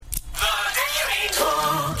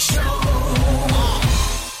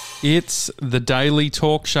It's the Daily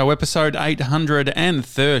Talk Show, episode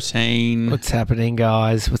 813. What's happening,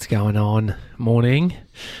 guys? What's going on? Morning.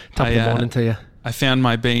 Top of the morning to you. I found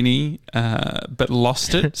my beanie, but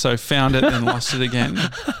lost it. So found it and lost it again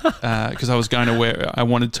because I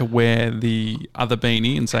wanted to wear the other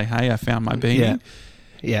beanie and say, hey, I found my beanie.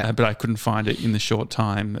 Yeah. But I couldn't find it in the short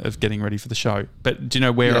time of getting ready for the show. But do you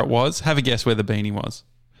know where it was? Have a guess where the beanie was.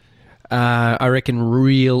 I reckon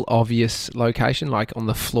real obvious location, like on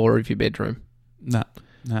the floor of your bedroom. No.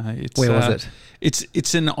 It's, where was it?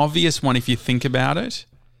 It's an obvious one if you think about it.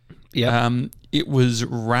 Yeah. It was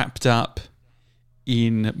wrapped up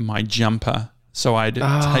in my jumper. So I'd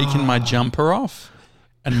taken my jumper off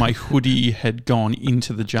and my hoodie had gone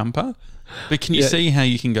into the jumper. But can you see how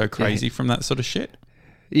you can go crazy from that sort of shit?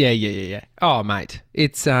 Yeah. Oh, mate.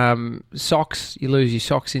 It's socks. You lose your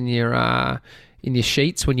socks in your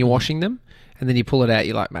sheets when you're washing them, and then you pull it out.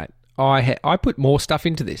 You're like, mate, I put more stuff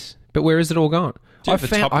into this, but where is it all gone? Do you have a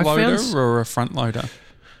top loader or a front loader?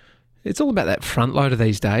 It's all about that front loader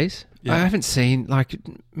these days. Yeah. I haven't seen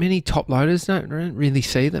many top loaders. Don't really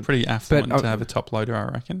see them. Pretty affluent to have a top loader, I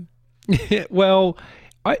reckon. Well,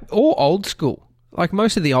 or old school. Like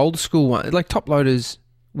most of the old school ones, like top loaders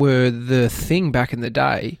were the thing back in the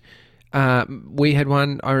day. We had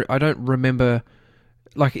one. I don't remember.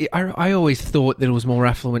 Like, I always thought that it was more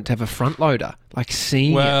affluent to have a front loader, like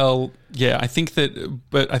senior. Well, yeah, I think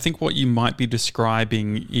what you might be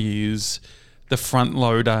describing is the front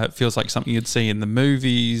loader. It feels like something you'd see in the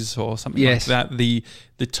movies or something like that. The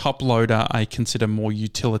top loader I consider more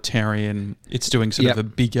utilitarian. It's doing sort of a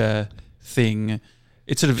bigger thing.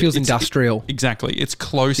 It sort of feels industrial. Exactly. It's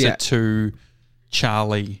closer to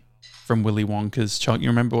Charlie from Willy Wonka's chocolate. You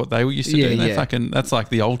remember what they used to do? That's like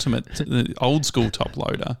the ultimate, the old school top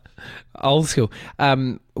loader. Old school.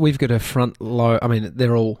 We've got a front load. I mean,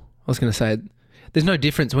 they're all, I was going to say, there's no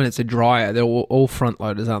difference when it's a dryer. They're all front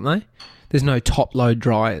loaders, aren't they? There's no top load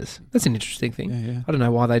dryers. That's an interesting thing. Yeah. I don't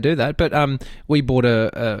know why they do that. But we bought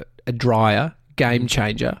a dryer, game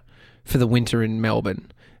changer, for the winter in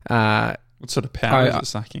Melbourne. What sort of power is it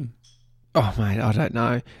sucking? Oh, mate, I don't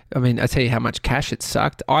know. I mean, I tell you how much cash it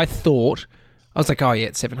sucked. I was like, oh, yeah,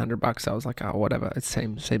 it's $700. I was like, oh, whatever. It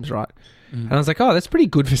seems right. And I was like, oh, that's pretty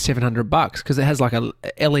good for $700 because it has like a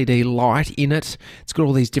LED light in it. It's got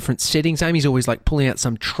all these different settings. Amy's always like pulling out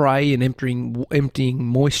some tray and emptying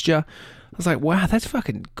moisture. I was like, wow, that's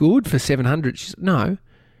fucking good for $700. She's like, no.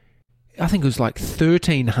 I think it was like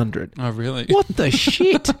 $1,300. Oh, really? What the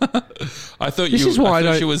shit? I thought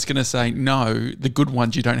she was going to say, no, the good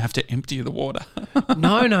ones, you don't have to empty the water.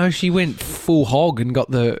 No, she went full hog and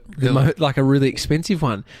got like a really expensive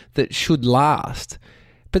one that should last.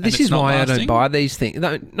 But this is why I don't buy these things.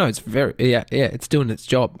 No, it's very, it's doing its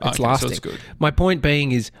job. It's lasting. So it's good. My point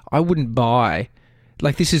being is I wouldn't buy,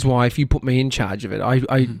 like this is why if you put me in charge of it,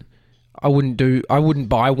 I wouldn't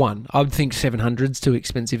buy one. I would think 700's too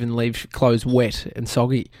expensive and leave clothes wet and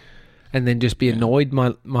soggy and then just be annoyed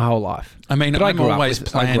my whole life. I mean, I'm always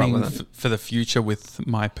planning for the future with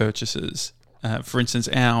my purchases. For instance,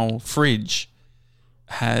 our fridge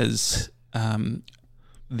has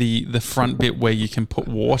the front bit where you can put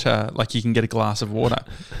water, like you can get a glass of water.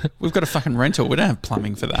 We've got a fucking rental. We don't have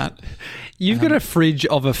plumbing for that. You've got a fridge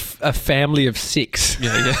of a family of 6.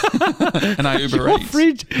 Yeah. And I Uber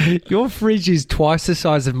Eats. Your fridge is twice the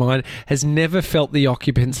size of mine, has never felt the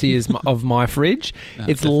occupancy of my fridge. No,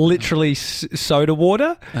 it's definitely literally soda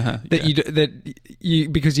water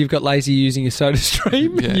because you've got lazy using a soda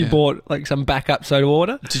stream. You bought like some backup soda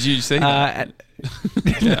water. Did you see that?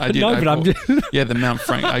 Yeah, I did. The Mount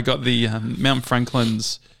Frank. I got the Mount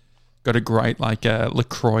Franklin's got a great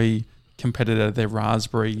LaCroix competitor. Their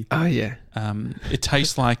raspberry. Oh yeah. It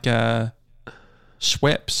tastes like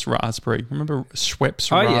Schweppes raspberry. Remember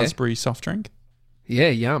Schweppes raspberry soft drink? Yeah,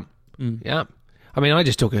 yum. Yum. I mean, I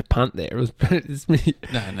just took a punt there. It's me.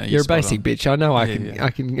 No, you're a basic bitch. I know. I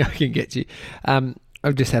can get you.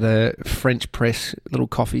 I've just had a French press little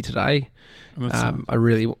coffee today. I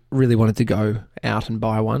really wanted to go out and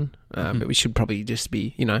buy one, but we should probably just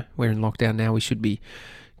be, we're in lockdown now. We should be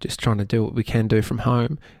just trying to do what we can do from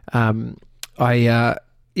home.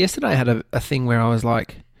 Yesterday I had a thing where I was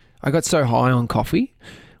like, I got so high on coffee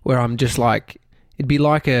where I'm just like, it'd be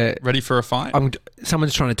like ready for a fight.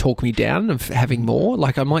 Someone's trying to talk me down of having more.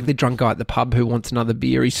 Like I'm like the drunk guy at the pub who wants another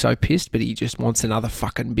beer. He's so pissed, but he just wants another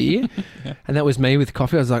fucking beer. Yeah. And that was me with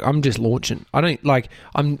coffee. I was like, I'm just launching. I don't like.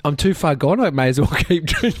 I'm too far gone. I may as well keep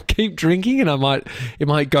drinking, and it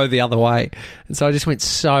might go the other way. And so I just went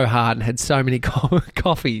so hard and had so many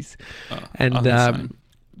coffees. And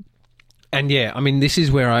yeah, I mean, this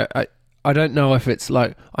is where I don't know if it's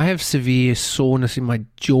like I have severe soreness in my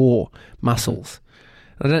jaw muscles.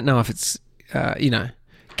 I don't know if it's,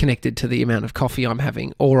 connected to the amount of coffee I'm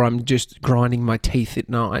having, or I'm just grinding my teeth at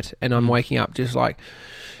night and I'm waking up just like...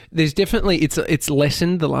 There's definitely... It's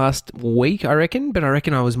lessened the last week, I reckon, but I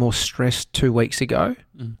reckon I was more stressed 2 weeks ago.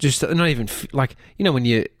 Just not even... when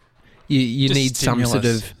you need some sort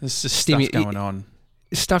of... There's just stuff going on.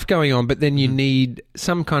 Stuff going on, but then you need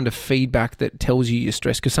some kind of feedback that tells you you're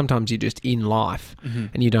stressed, because sometimes you're just in life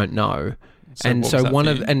and you don't know. And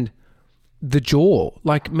the jaw,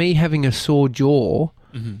 like me having a sore jaw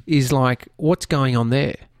is like, what's going on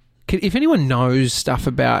there? If anyone knows stuff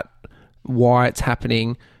about why it's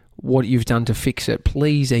happening, what you've done to fix it,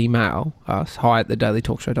 please email us,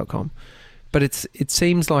 hi@thedailytalkshow.com. But it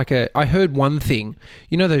seems like I heard one thing.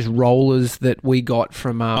 You know those rollers that we got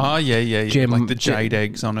from... like the jade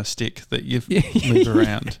eggs on a stick that you move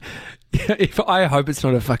around. If I hope it's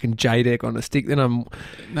not a fucking jade egg on a stick, then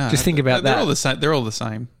just think about that. They're all the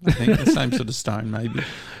same. I think the same sort of stone, maybe.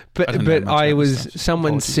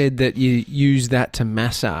 Someone said that you use that to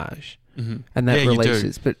massage. And that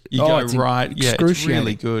releases, but you go right. Yeah, it's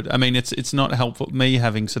really good. I mean, it's not helpful. Me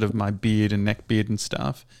having sort of my beard and neck beard and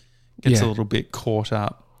stuff gets a little bit caught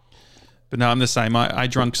up. But no, I'm the same. I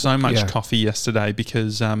drank so much coffee yesterday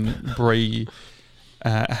because Bree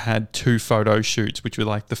had 2 photo shoots, which were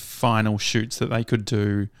like the final shoots that they could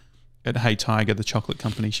do at Hey Tiger, the chocolate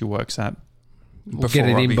company she works at. We'll get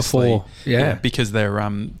it in before, because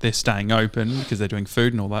they're staying open because they're doing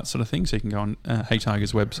food and all that sort of thing. So you can go on Hey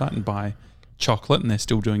Tiger's website and buy chocolate, and they're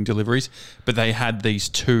still doing deliveries. But they had these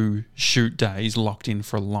 2 shoot days locked in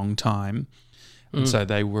for a long time, and so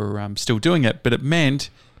they were still doing it. But it meant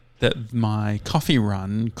that my coffee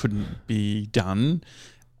run couldn't be done.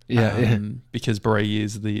 Because Bree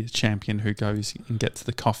is the champion who goes and gets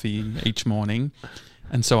the coffee each morning,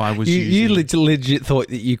 and so I was. You legit thought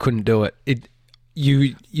that you couldn't do it.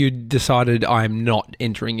 You decided I'm not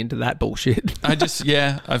entering into that bullshit. I just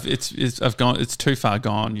it's too far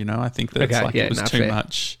gone. You know, I think that it was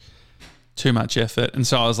too much effort, and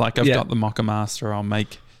so I was like, I've got the Mocha Master. I'll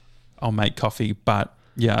make coffee, but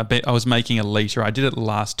I was making a litre. I did it the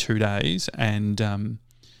last 2 days, and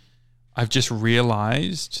I've just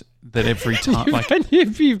realised that every time...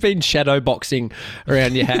 you've been shadow boxing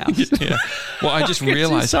around your house. Well, I just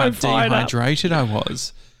realised how dehydrated I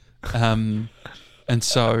was. And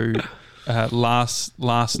so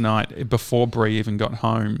last night, before Bree even got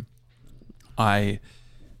home, I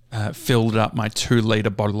filled up my 2-litre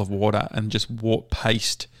bottle of water and just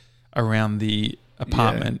paced around the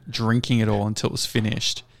apartment, drinking it all until it was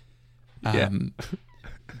finished.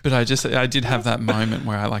 But I did have that moment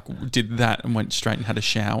where I did that and went straight and had a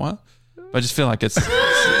shower. But I just feel like it's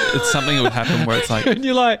something that would happen where it's like... And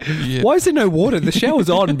you're like, why is there no water? The shower's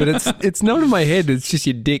on, but it's not in my head. It's just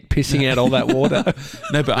your dick pissing out all that water.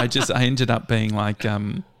 No, but I ended up being like...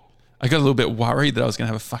 I got a little bit worried that I was going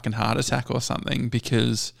to have a fucking heart attack or something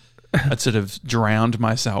because I'd sort of drowned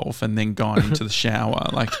myself and then gone into the shower.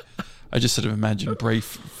 Like, I just sort of imagined Bree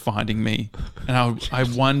finding me. And I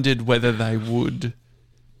wondered whether they would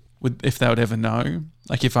if they would ever know,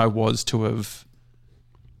 like if I was to have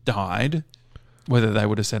died, whether they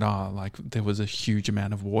would have said, there was a huge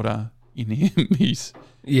amount of water in him. He's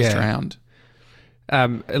drowned.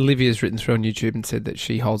 Olivia's written through on YouTube and said that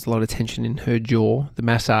she holds a lot of tension in her jaw. The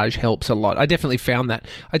massage helps a lot. I definitely found that.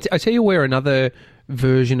 I tell you where another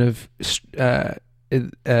version of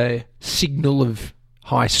a signal of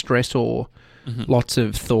high stress or lots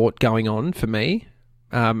of thought going on for me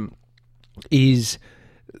is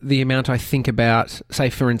the amount I think about, say,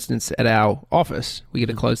 for instance, at our office, we get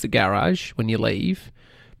to close the garage when you leave.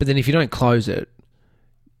 But then if you don't close it,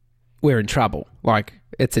 we're in trouble. Like,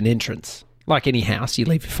 it's an entrance. Like any house, you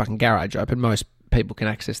leave your fucking garage open. Most people can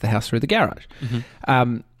access the house through the garage.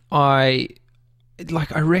 I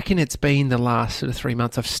reckon it's been the last sort of 3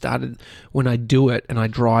 months I've started, when I do it and I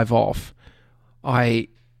drive off, I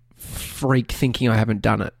freak thinking I haven't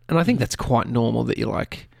done it. And I think that's quite normal that you're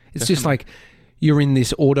like, it's just like you're in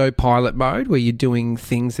this autopilot mode where you're doing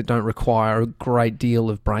things that don't require a great deal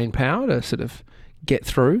of brain power to sort of get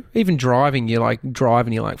through. Even driving, you're like,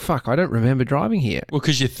 you're like, fuck, I don't remember driving here. Well,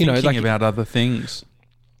 because you're thinking about other things.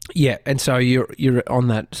 Yeah, and so you're on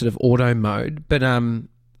that sort of auto mode. But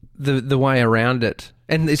the way around it,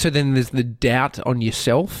 and so then there's the doubt on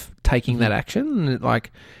yourself taking that action. And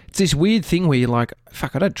it's this weird thing where you're like,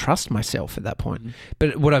 fuck, I don't trust myself at that point.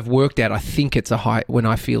 But what I've worked out, I think it's when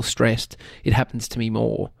I feel stressed, it happens to me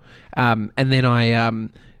more. And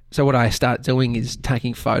then so what I start doing is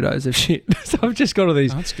taking photos of shit. So I've just got all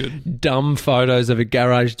these dumb photos of a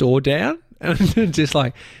garage door down, and just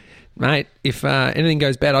like mate, if anything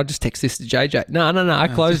goes bad, I'll just text this to JJ. No, I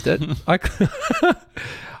closed it.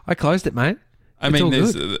 I closed it, mate. I mean,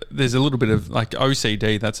 there's a little bit of like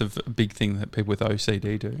OCD. That's a big thing that people with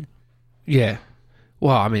OCD do. Yeah.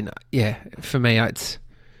 Well, I mean, yeah. For me, it's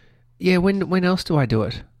When else do I do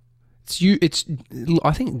it? It's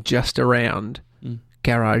I think just around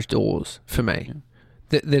garage doors for me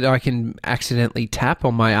that I can accidentally tap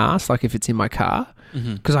on my ass, like if it's in my car,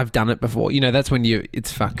 because I've done it before. You know, that's when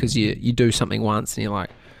it's fuck because you do something once and you're like,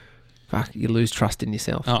 fuck, you lose trust in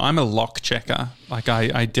yourself. I'm a lock checker. Like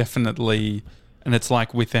I definitely. And it's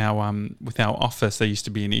like with our office, there used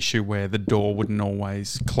to be an issue where the door wouldn't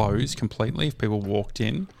always close completely if people walked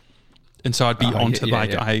in, and so I'd be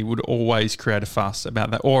I would always create a fuss about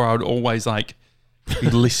that, or I would always like be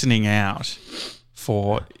listening out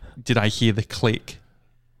for did I hear the click?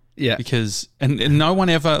 Yeah, because and no one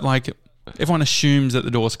ever like everyone assumes that the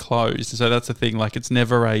door's closed, so that's the thing. Like it's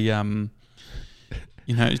never a do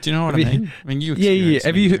you know what I mean? I mean you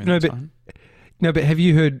Have you No, but have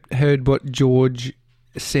you heard what George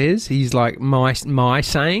says? He's like my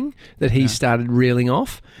saying that he started reeling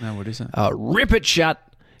off. No, what is it? Rip it shut.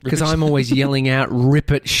 Because I'm always yelling out, rip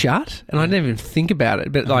it shut. And I don't even think about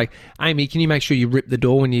it. But like, Amy, can you make sure you rip the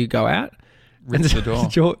door when you go out? Rip the door.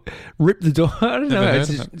 George, rip the door. I don't know.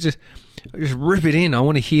 It's just rip it in. I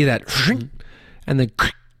want to hear that. And the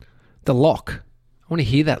lock. I want to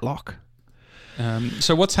hear that lock.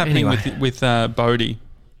 So what's happening with Bodhi?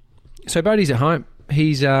 So Bodhi's at home.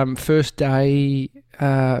 He's first day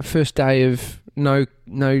of no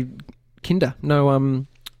kinder, no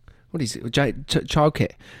what is it?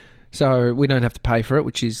 Childcare. So we don't have to pay for it,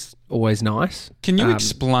 which is always nice. Can you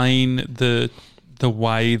explain the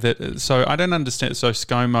way that? So I don't understand. So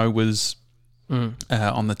ScoMo was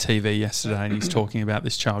on the TV yesterday, and he's talking about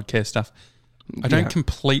this childcare stuff. I don't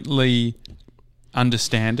completely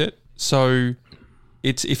understand it. So.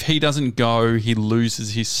 It's if he doesn't go, he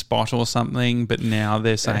loses his spot or something. But now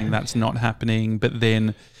they're saying that's not happening. But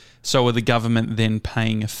then, so are the government then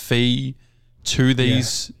paying a fee to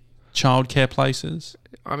these childcare places?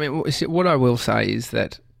 I mean, what I will say is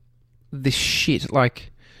that this shit,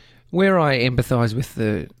 like, where I empathise with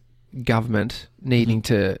the government needing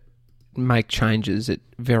to make changes at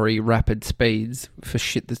very rapid speeds for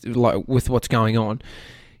shit that's, like with what's going on,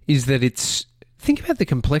 is that it's. Think about the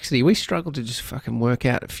complexity. We struggle to just fucking work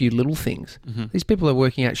out a few little things. These people are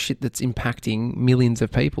working out shit that's impacting millions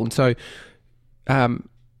of people. And so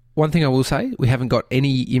one thing I will say, we haven't got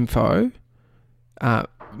any info,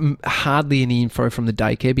 hardly any info from the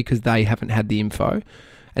daycare because they haven't had the info.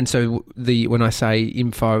 And so when I say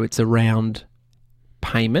info, it's around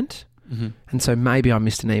payment. And so maybe I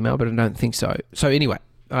missed an email, but I don't think so. So anyway,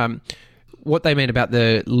 what they meant about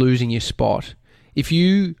the losing your spot, if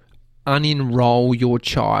you unenroll your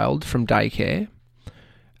child from daycare,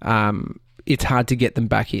 it's hard to get them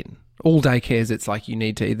back in. All daycares, it's like you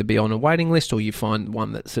need to either be on a waiting list or you find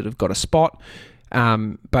one that's sort of got a spot.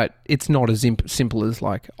 But it's not as simple as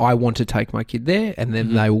like, I want to take my kid there and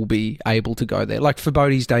then they will be able to go there. Like for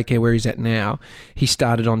Bodhi's daycare where he's at now, he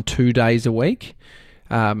started on 2 days a week.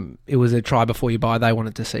 It was a try before you buy. They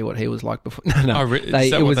wanted to see what he was like before. No. No.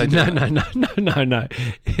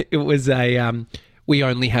 It was a... we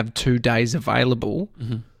only have 2 days available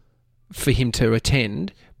for him to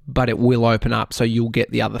attend, but it will open up, so you'll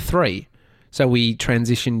get the other 3. So we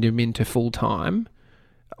transitioned him into full-time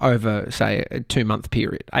over, say, a 2-month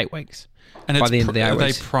period, 8 weeks. And by the end of the 8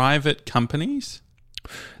 weeks. Are they private companies?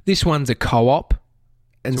 This one's a co-op,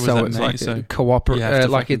 and so it's like a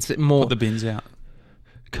cooperative, like it's more... Put the bins out.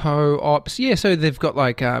 Co-ops, yeah, so they've got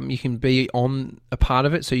like, you can be on a part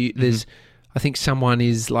of it, so there's... I think someone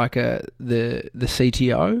is like the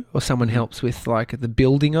CTO, or someone helps with like the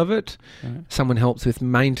building of it. Right. Someone helps with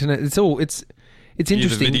maintenance. It's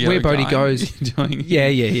interesting where Bodhi goes.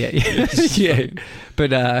 Yeah.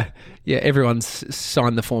 But everyone's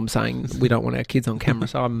signed the form saying we don't want our kids on camera,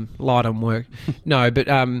 so I'm light on work. No, but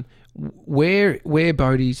where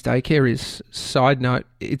Bodhi's daycare is. Side note,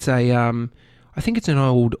 it's a I think it's an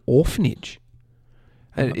old orphanage.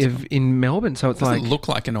 In Melbourne, so it's like... It doesn't look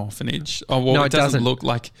like an orphanage. Oh, well, no, it doesn't look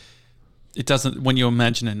like... It doesn't... When you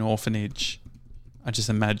imagine an orphanage, I just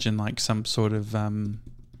imagine like some sort of... how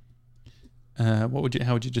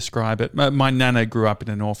would you describe it? My nana grew up in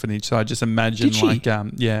an orphanage, so I just imagine like...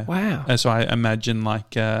 yeah. Wow. So I imagine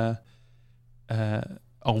like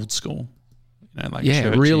old school. You know, like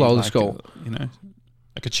real old like school.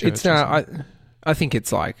 Like a church. It's I think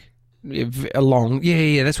it's like...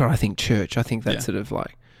 that's what I think. Church. I think that's sort of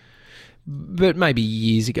like, but maybe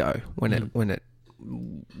years ago when it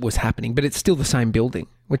was happening, but it's still the same building,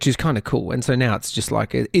 which is kind of cool. And so now it's just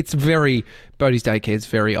like it's very Bodhi's daycare is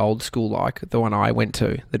very old school, like the one I went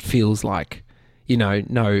to. That feels like, you know,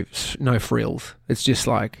 no frills. It's just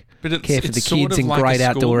like care for the kids in like great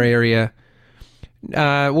outdoor area.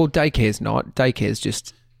 Well, daycare's not. Daycare's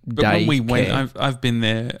just. But when we went, I've been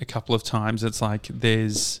there a couple of times. It's like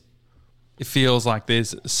it feels like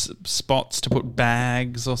there's spots to put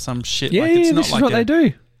bags or some shit. Yeah, like, it's not this is what they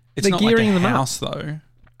do. It's not like a house, though.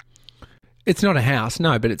 It's not a house,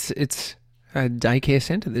 no, but it's a daycare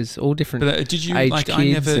centre. There's all different did you, age like, kids.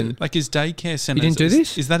 I never, like, is daycare centres... You didn't do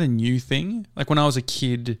this? Is that a new thing? Like, when I was a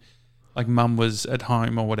kid, like, mum was at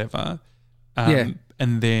home or whatever. Yeah.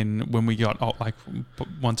 And then when we got,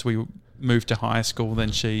 once we moved to high school,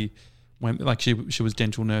 then she went, like, she was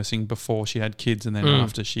dental nursing before she had kids, and then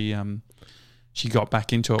after she got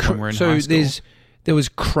back into it when we were in high school. So there was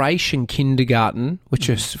creche and kindergarten, which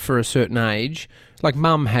is for a certain age. Like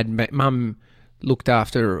mum looked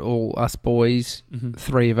after all us boys,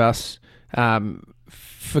 three of us,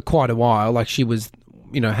 for quite a while. Like she was,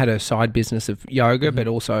 you know, had her side business of yoga, but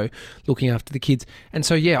also looking after the kids. And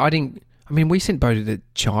so, yeah, we sent Bodhi to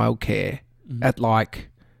childcare at like,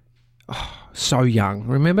 so young.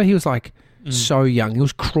 Remember? He was like so young. He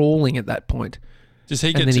was crawling at that point. Does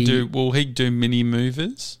he will he do mini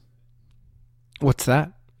movers? What's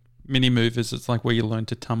that? Mini movers, it's like where you learn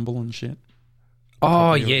to tumble and shit.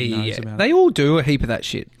 Oh, yeah. They all do a heap of that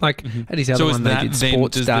shit. Like at his other one, they did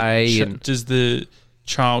sports day. Does the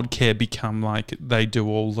childcare become like they do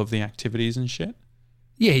all of the activities and shit?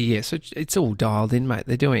 Yeah. So it's all dialed in, mate.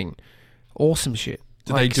 They're doing awesome shit.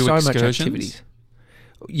 Do they do so excursions? Much activities.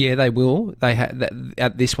 Yeah, they will. They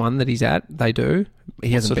at this one that he's at, they do.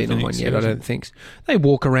 He hasn't been on one yet, I don't think. They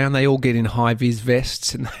walk around. They all get in high-vis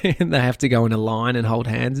vests and they have to go in a line and hold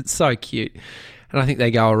hands. It's so cute. And I think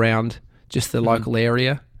they go around just the local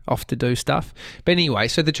area off to do stuff. But anyway,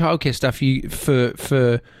 so the childcare stuff,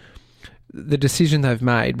 for the decision they've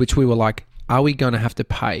made, which we were like, are we going to have to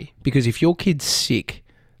pay? Because if your kid's sick,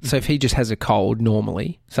 so if he just has a cold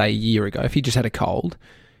normally, say a year ago, if he just had a cold,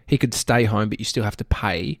 he could stay home, but you still have to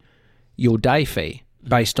pay your day fee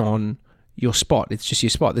based on your spot. It's just your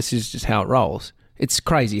spot. This is just how it rolls. It's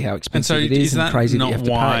crazy how expensive it is, and crazy that you have to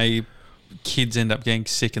pay. Why kids end up getting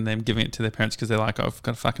sick and then giving it to their parents because they're like, I've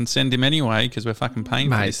got to fucking send him anyway because we're fucking paying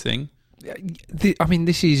for this thing?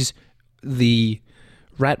 This is the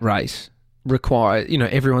rat race.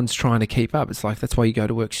 Everyone's trying to keep up. It's like that's why you go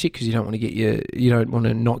to work sick, because you don't want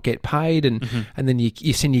to not get paid, and then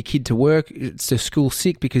you send your kid to work to school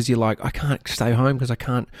sick because you're like, I can't stay home because I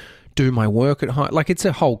can't do my work at home. Like it's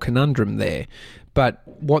a whole conundrum there. But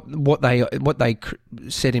what they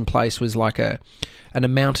set in place was like an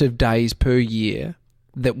amount of days per year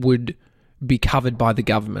that would be covered by the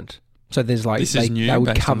government. So there's like this is new they would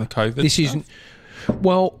based cover on the COVID this stuff?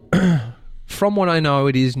 Well, from what I know,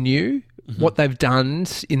 it is new. What they've done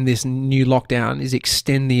in this new lockdown is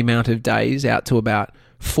extend the amount of days out to about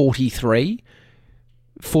 43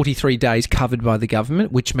 days covered by the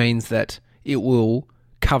government, which means that it will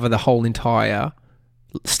cover the whole entire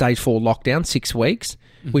stage 4 lockdown, 6 weeks,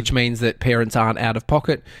 which means that parents aren't out of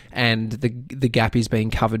pocket and the gap is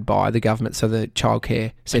being covered by the government, so the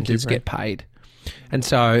childcare centres get paid. And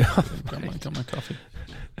so... got my coffee.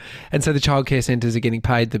 And so the childcare centres are getting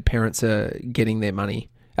paid, the parents are getting their money.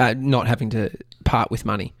 Not having to part with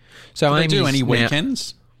money. So do they do any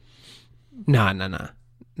weekends? No.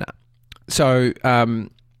 So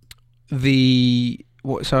they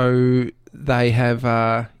have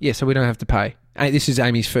so we don't have to pay. This is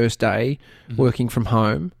Amy's first day working from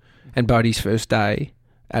home, and Bodhi's first day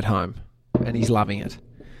at home, and he's loving it.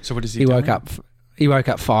 So what does he woke up? He woke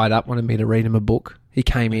up fired up, wanted me to read him a book. He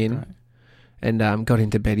came in and got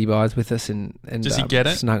into Betty Buys with us, and does he get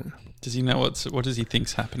it? Does he know what does he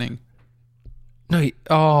think's happening? No.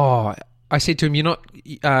 I said to him, "You're not.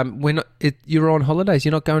 You're on holidays.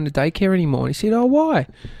 You're not going to daycare anymore." And he said, "Oh, why?" And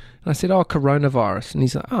I said, "Oh, coronavirus." And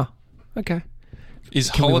he's like, "Oh, okay." Is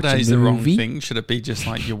holidays the wrong thing? Should it be just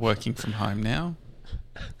like you're working from home now?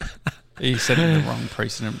 He's setting the wrong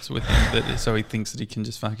precedents with him, so he thinks that he can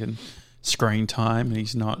just fucking screen time, and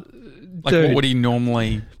he's not. Like, what would he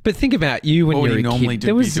normally? But think about you when you're a kid. What would he normally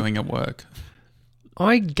be doing at work?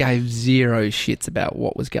 I gave zero shits about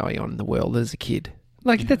what was going on in the world as a kid.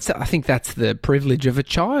 Like I think that's the privilege of a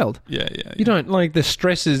child. Yeah. You don't like the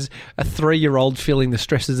stresses, a 3-year-old feeling the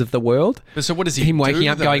stresses of the world. But so what does he Him waking do,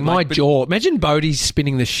 up though? going, my jaw. Imagine Bodhi's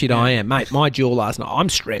spinning the shit I am. Mate, my jaw last night. I'm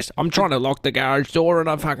stressed. I'm trying to lock the garage door and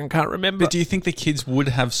I fucking can't remember. But do you think the kids would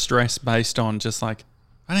have stress based on just like,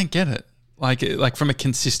 I don't get it. Like from a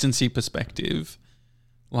consistency perspective,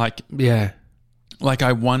 like... Yeah. Like,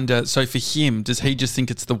 I wonder, so for him, does he just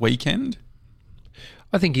think it's the weekend?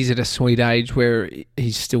 I think he's at a sweet age where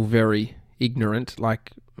he's still very ignorant,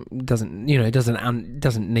 like doesn't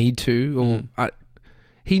need to, or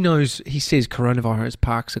he knows, he says coronavirus,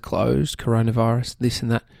 parks are closed, coronavirus, this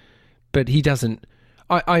and that, but he doesn't.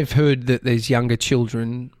 I've heard that there's younger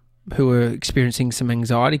children who are experiencing some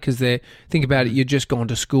anxiety because think about it, you're just gone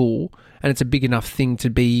to school and it's a big enough thing to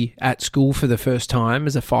be at school for the first time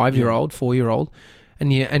as a 5-year-old, 4-year-old,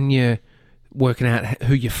 and you're working out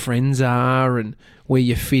who your friends are and where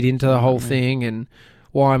you fit into the whole thing and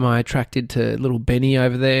why am I attracted to little Benny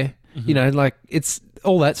over there? Like it's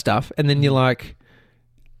all that stuff. And then you're like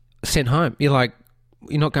sent home. You're like,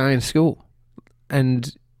 you're not going to school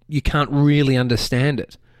and you can't really understand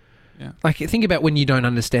it. Yeah. Like, think about when you don't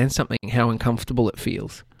understand something, how uncomfortable it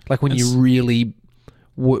feels. Like when you really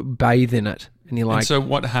bathe in it, and you're like, and so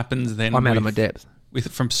what happens then? I'm out of my depth.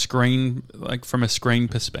 From a screen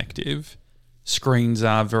perspective, screens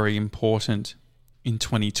are very important in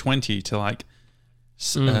 2020 to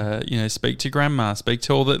speak to grandma, speak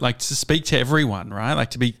to all that, like to speak to everyone, right? Like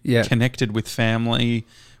to be connected with family,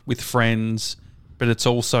 with friends, but it's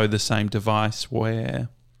also the same device where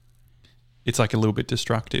it's like a little bit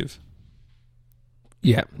destructive.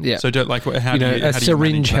 Yeah, yeah. So, a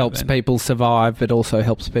syringe helps people survive, but also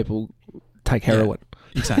helps people take heroin.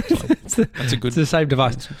 Yeah, exactly. It's the same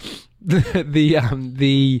device.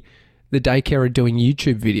 The daycare are doing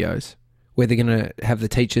YouTube videos where they're going to have the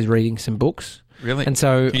teachers reading some books. Really? And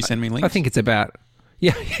so, can you send me links? I think it's about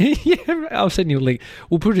I'll send you a link.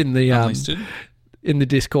 We'll put it in the in the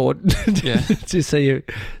Discord. Yeah, to see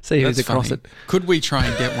who's across funny. it. Could we try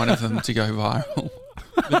and get one of them to go viral?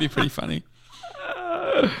 That'd be pretty funny.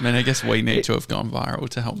 I mean, I guess we need to have gone viral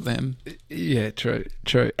to help them. Yeah, true.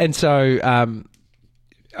 And so,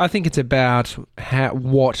 I think it's about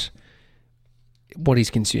what he's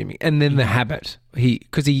consuming, and then the habit.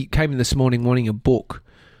 Because he came in this morning wanting a book,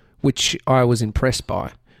 which I was impressed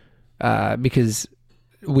by, because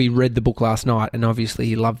we read the book last night, and obviously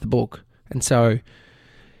he loved the book, and so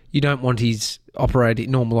you don't want his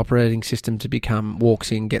normal operating system to become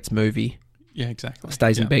walks in, gets movie. Yeah, exactly.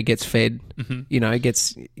 Stays in bed, gets fed,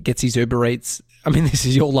 gets his Uber Eats. I mean, this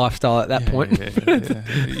is your lifestyle at that point. Yeah.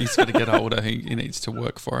 He's got to get older. He needs to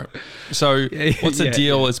work for it. So what's the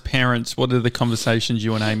deal as parents? What are the conversations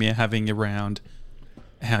you and Amy are having around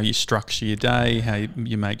how you structure your day, how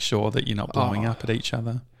you make sure that you're not blowing up at each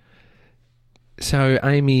other? So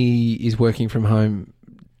Amy is working from home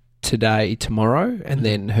tomorrow, and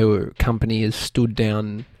then her company has stood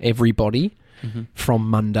down everybody from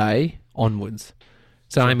Monday onwards.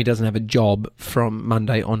 So Amy doesn't have a job from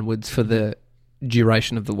Monday onwards for the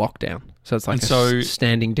duration of the lockdown. So it's like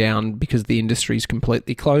standing down because the industry is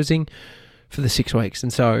completely closing for the 6 weeks.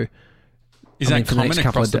 And so is that common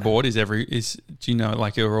across the board? Do you know,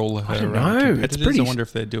 like, are all her competitors? I wonder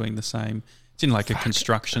if they're doing the same. It's in like a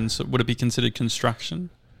construction. So would it be considered construction?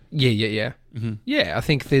 Yeah. Mm-hmm. Yeah, I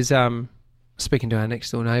think there's speaking to our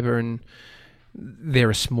next door neighbour, and they're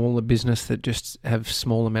a smaller business that just have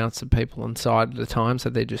small amounts of people on site at a time, so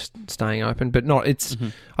they're just staying open. But not,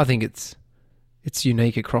 I think it's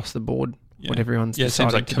unique across the board what everyone's deciding it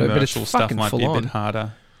seems like to do. But it's commercial stuff might be a bit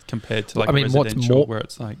harder compared to residential, where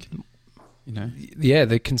it's like, Yeah,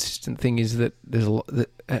 the consistent thing is that there's a lot.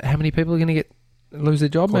 How many people are going to lose their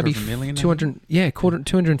job? Maybe 200. Yeah,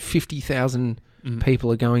 250,000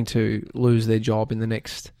 people are going to lose their job in the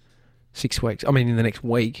next 6 weeks. I mean, in the next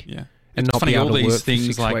week. Yeah. And it's not funny, be able all to these work things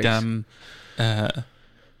for 6 like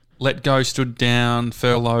let go, stood down,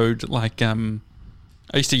 furloughed. Like I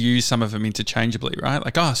used to use some of them interchangeably, right?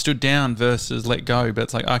 Like stood down versus let go, but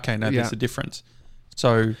it's like, okay, no, there's a difference.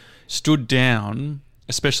 So stood down,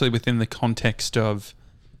 especially within the context of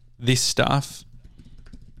this stuff,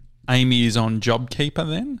 Amy is on JobKeeper.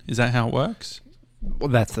 Then is that how it works? Well,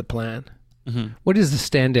 that's the plan. What is the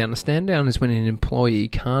stand down? A stand down is when an employee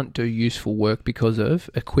can't do useful work because of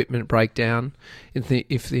equipment breakdown, if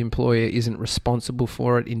the employer isn't responsible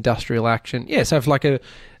for it, industrial action. Yeah, so if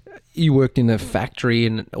you worked in a factory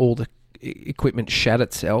and all the equipment shat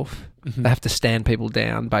itself, they have to stand people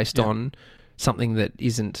down based on something that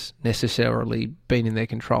isn't necessarily been in their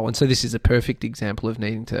control. And so this is a perfect example of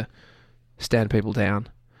needing to stand people down.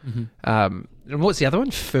 And what's the other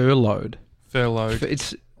one? Furloughed.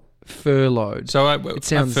 It's furloughed. So it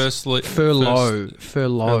sounds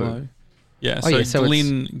furlough. Yeah. So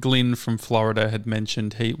Glenn from Florida had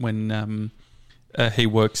mentioned when he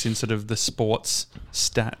works in sort of the sports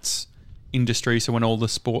stats industry. So when all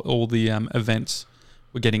the events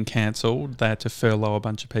were getting cancelled, they had to furlough a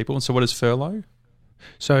bunch of people. And so what is furlough?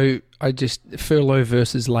 So furlough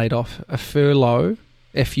versus laid off. A furlough,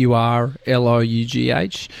 FURLOUGH,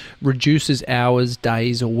 reduces hours,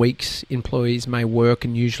 days or weeks employees may work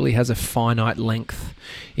and usually has a finite length.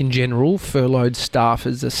 In general, furloughed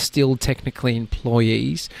staffers are still technically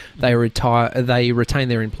employees. They retain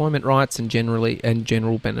their employment rights and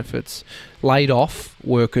general benefits. Laid off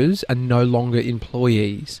workers are no longer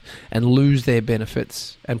employees and lose their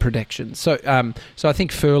benefits and protections. So I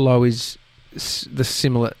think furlough is the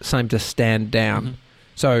same to stand down. Mm-hmm.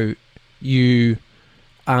 So you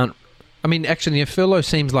aren't. I mean, actually, a furlough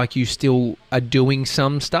seems like you still are doing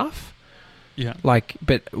some stuff. Yeah.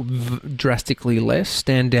 But drastically less.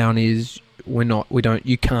 Stand down is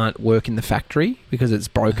you can't work in the factory because it's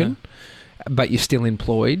broken, but you're still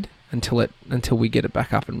employed until we get it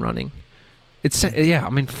back up and running. I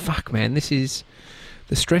mean, fuck, man, this is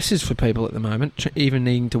the stresses for people at the moment, even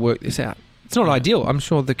needing to work this out. It's not ideal. I'm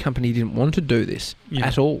sure the company didn't want to do this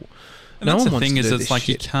at all. And no that's one the thing is, it's like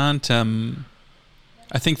shit. You can't.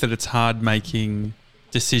 I think that it's hard making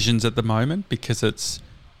decisions at the moment because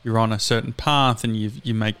you're on a certain path and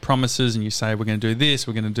you make promises and you say we're going to do this,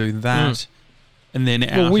 we're going to do that, and then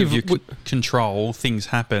out of your control, things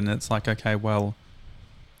happen. It's like, okay, well,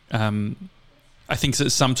 I think that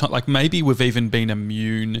sometimes, like maybe we've even been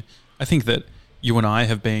immune. I think that you and I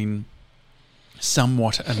have been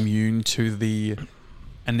somewhat immune to the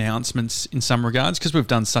announcements in some regards because we've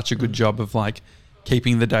done such a good job of like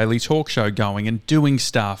keeping the daily talk show going and doing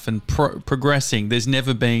stuff and progressing. There's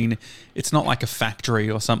never been, it's not like a factory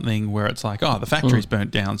or something where it's like, oh, the factory's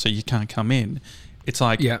burnt down so you can't come in. It's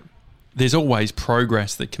like there's always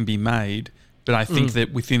progress that can be made, but I think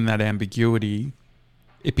that within that ambiguity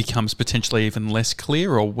it becomes potentially even less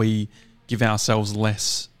clear, or we give ourselves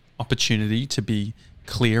less opportunity to be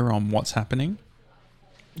clear on what's happening.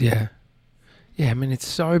 Yeah. Yeah, I mean, it's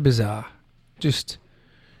so bizarre. Just,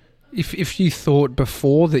 if you thought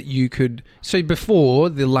before that you could... So before,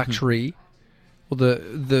 the luxury or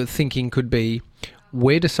the thinking could be,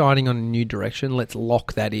 we're deciding on a new direction, let's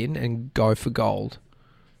lock that in and go for gold.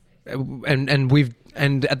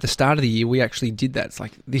 And at the start of the year, we actually did that. It's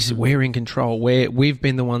like, we're in control. We've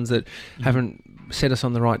been the ones that haven't set us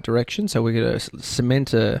on the right direction, so we're going to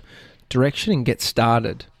cement a direction and get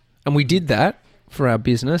started. And we did that for our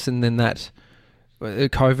business, and then that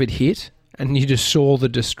COVID hit, and you just saw the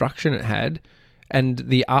destruction it had and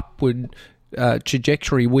the upward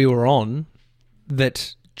trajectory we were on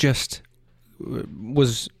that just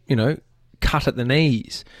was, cut at the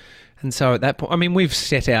knees. And so at that point, I mean, we've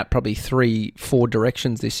set out probably 3-4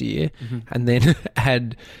 directions this year and then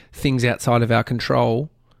had things outside of our control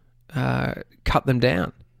cut them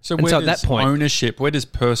down. So where does at that point, ownership, where does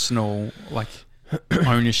personal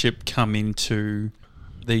ownership come into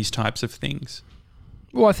these types of things?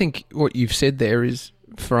 Well, I think what you've said there is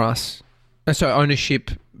for us. So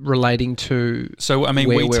ownership relating to where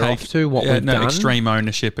we're off to, what we've done. Extreme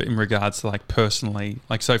ownership in regards to like personally.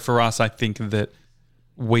 Like, so for us, I think that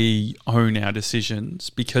we own our decisions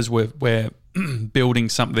because we're building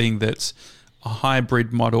something that's a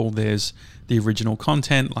hybrid model. There's the original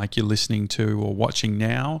content like you're listening to or watching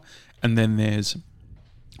now, and then there's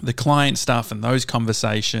the client stuff and those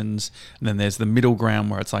conversations, and then there's the middle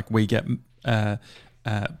ground where it's like we get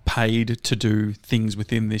paid to do things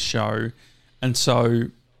within this show. And so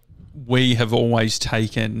we have always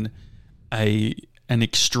taken an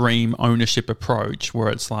extreme ownership approach where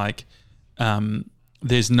it's like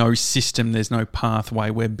there's no system, there's no pathway,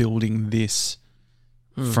 we're building this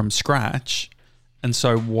from scratch. And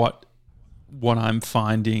so what I'm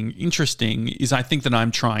finding interesting is I think that I'm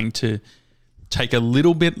trying to take a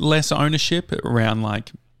little bit less ownership around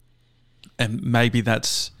like, and maybe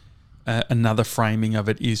that's another framing of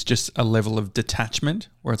it is just a level of detachment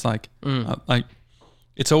where it's like,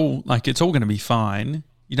 it's all going to be fine.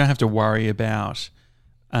 You don't have to worry about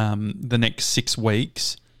the next 6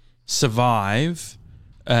 weeks. Survive.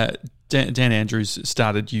 Dan Andrews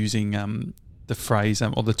started using the phrase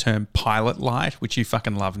or the term pilot light, which you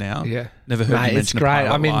fucking love now. Yeah. Never heard you mention a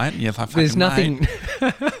pilot light. And you're like, there's nothing.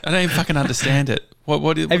 I don't even fucking understand it.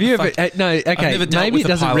 What have you ever? No, okay. Maybe it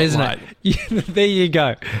doesn't resonate. There you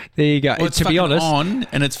go. Well, to be honest, on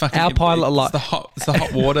and it's fucking our pilot light. It's the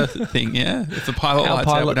hot water thing. Yeah. If the pilot light's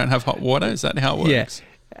out, we don't have hot water. Is that how it works?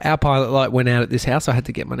 Yeah. Our pilot light went out at this house. I had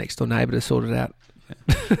to get my next door neighbour to sort it out.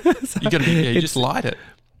 Yeah. You just light it.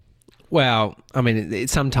 Well, I mean,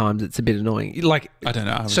 sometimes it's a bit annoying. Like, I don't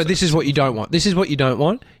know. So this is what you don't want. This is what you don't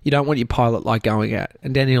want. You don't want your pilot light going out.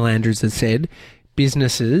 And Daniel Andrews has said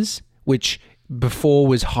businesses, which before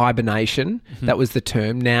was hibernation, that was the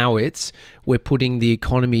term. Now we're putting the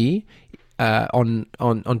economy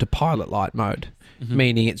onto pilot light mode.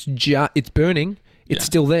 meaning it's burning. It's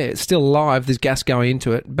still there. It's still alive. There's gas going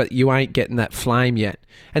into it, but you ain't getting that flame yet.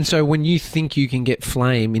 And so when you think you can get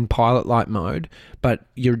flame in pilot light mode, but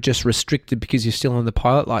you're just restricted because you're still on the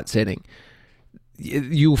pilot light setting,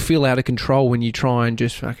 you'll feel out of control when you try and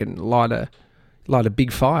just fucking light a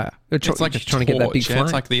big fire. It's like trying to get that big flame.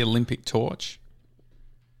 It's like the Olympic torch.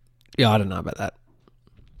 Yeah, I don't know about that.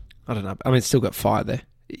 I don't know. I mean, it's still got fire there.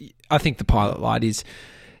 I think the pilot light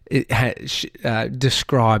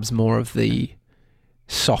describes more of the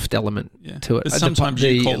soft element to it. Sometimes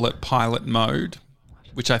you call it pilot mode,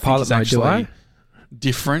 which I think is actually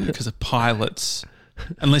different because a pilot's,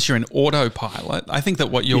 unless you're an autopilot. I think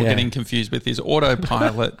that what you're getting confused with is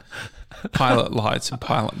autopilot, pilot lights, and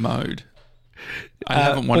pilot mode. I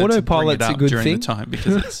haven't wanted to bring it up during the time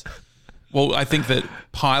because it's. Well, I think that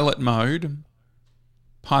pilot mode,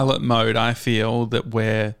 I feel that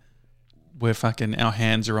we're fucking, our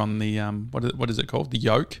hands are on the what is it called? The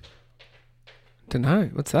yoke. Don't know.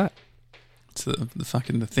 What's that? It's the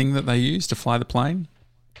fucking the thing that they use to fly the plane.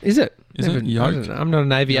 Is it? Is it yoke? I'm not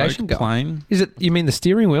an aviation guy. Plane. Is it? You mean the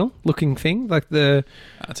steering wheel looking thing, like the?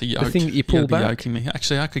 It's a yoke. The thing that you pull back. Yoking me.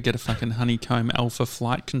 Actually, I could get a fucking honeycomb alpha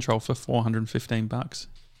flight control for $415.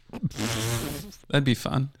 That'd be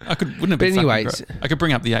fun. Wouldn't it be? But anyways, I could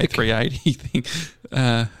bring up the A380 thing.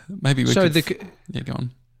 Maybe we could. Go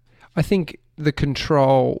on. I think the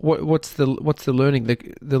control. What's the learning?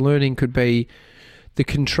 The learning could be. The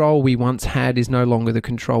control we once had is no longer the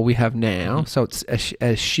control we have now. So it's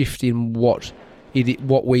a shift in what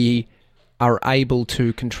we are able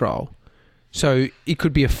to control. So it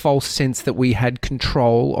could be a false sense that we had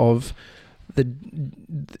control of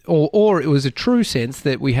or it was a true sense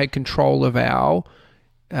that we had control of our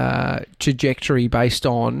trajectory based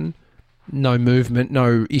on no movement,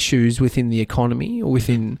 no issues within the economy or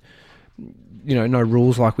within, no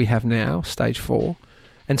rules like we have now, stage 4.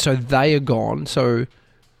 And so they are gone. So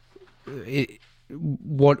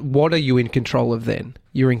what are you in control of then?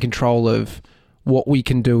 You're in control of what we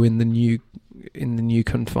can do in the new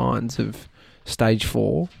confines of stage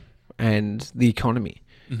 4 and the economy.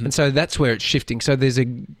 Mm-hmm. And so that's where it's shifting. So there's a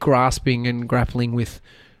grasping and grappling with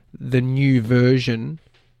the new version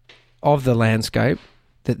of the landscape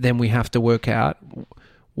that then we have to work out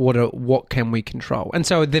what can we control. And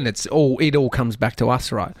so then it all comes back to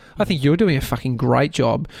us, right? I think you're doing a fucking great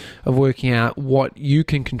job of working out what you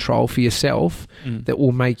can control for yourself that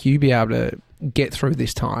will make you be able to get through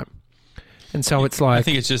this time. And so it's like... I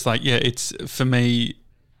think it's just like, it's for me,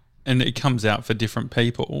 and it comes out for different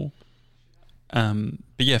people.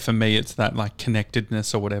 But for me, it's that like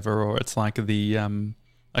connectedness or whatever, or it's like the...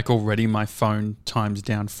 like already my phone time's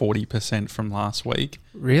down 40% from last week.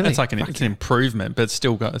 Really? It's like it's an improvement, but it's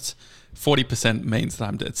 40% means that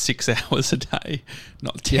I'm at 6 hours a day,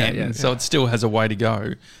 not 10. Yeah. So it still has a way to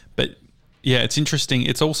go. But it's interesting.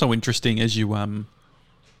 It's also interesting as you,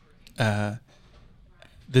 there's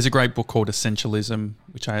a great book called Essentialism,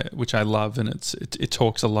 which I love. And it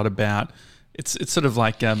talks a lot about, it's sort of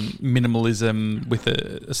like, minimalism with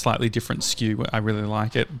a slightly different skew. I really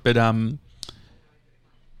like it. But,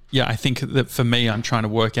 I think that for me, I'm trying to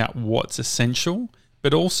work out what's essential,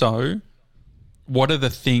 but also what are the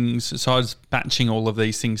things. So I was batching all of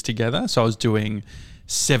these things together. So I was doing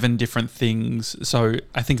 7 different things. So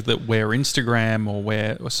I think that where Instagram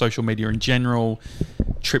or social media in general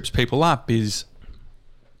trips people up is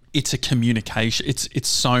it's a communication. It's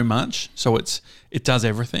so much. So it does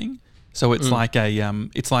everything. So it's like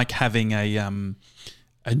it's like having a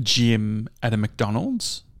gym at a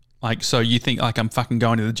McDonald's. Like, so you think like I'm fucking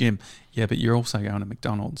going to the gym. Yeah, but you're also going to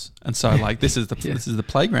McDonald's. And so like this is the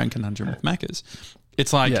playground conundrum with Maccas.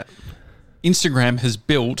 It's like Instagram has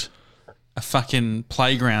built a fucking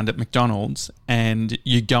playground at McDonald's and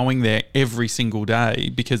you're going there every single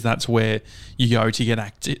day because that's where you go to get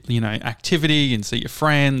activity and see your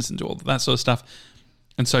friends and do all that sort of stuff.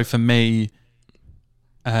 And so for me,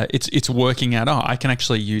 it's working out.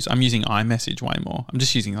 I'm using iMessage way more. I'm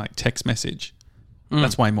just using like text message.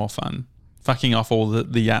 That's way more fun. Fucking off all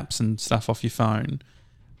the apps and stuff off your phone.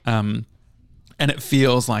 And it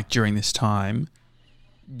feels like during this time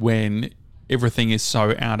when everything is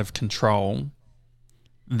so out of control,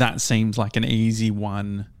 that seems like an easy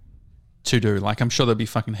one to do. Like I'm sure there'll be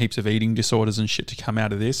fucking heaps of eating disorders and shit to come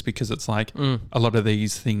out of this because it's like a lot of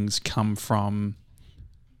these things come from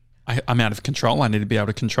I'm out of control. I need to be able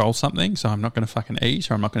to control something. So I'm not going to fucking eat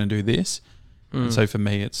or I'm not going to do this. And so for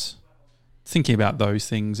me, it's thinking about those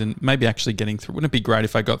things and maybe actually getting through. Wouldn't it be great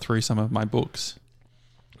if I got through some of my books?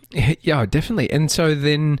 Yeah, definitely. And so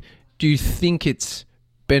then do you think it's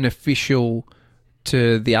beneficial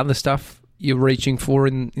to the other stuff you're reaching for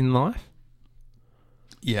in life?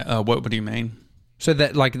 Yeah. What do you mean? So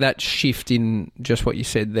that like that shift in just what you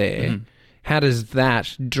said there, how does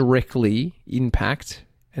that directly impact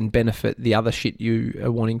and benefit the other shit you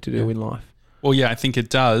are wanting to do in life? Well, yeah, I think it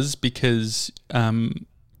does because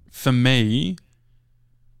for me,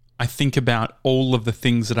 I think about all of the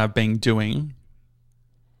things that I've been doing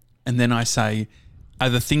and then I say, are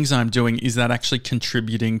the things I'm doing, is that actually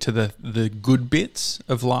contributing to the good bits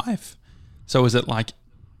of life? So is it like,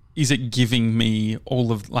 is it giving me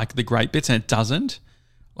all of like the great bits? And it doesn't.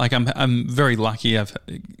 Like I'm very lucky. I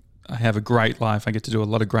have a great life. I get to do a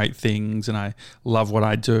lot of great things and I love what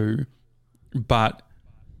I do. But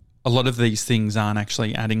a lot of these things aren't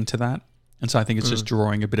actually adding to that. And so I think it's just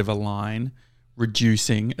drawing a bit of a line,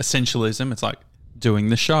 reducing essentialism. It's like doing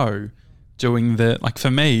the show, like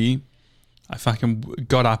for me, I fucking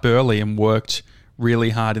got up early and worked really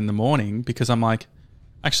hard in the morning because I'm like,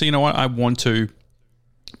 actually, you know what? I want to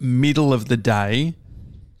middle of the day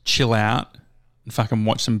chill out and fucking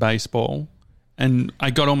watch some baseball. And I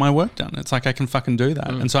got all my work done. It's like I can fucking do that.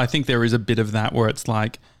 And so I think there is a bit of that where it's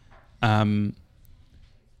like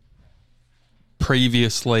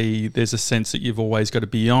previously there's a sense that you've always got to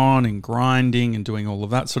be on and grinding and doing all of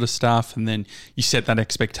that sort of stuff. And then you set that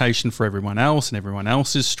expectation for everyone else and everyone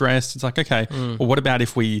else is stressed. It's like, okay, well, what about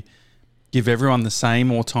if we give everyone the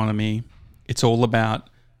same autonomy? It's all about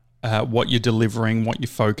what you're delivering, what you're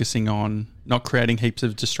focusing on, not creating heaps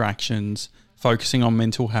of distractions, focusing on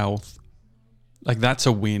mental health. Like that's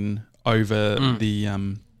a win over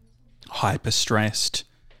the hyper-stressed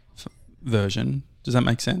version. Does that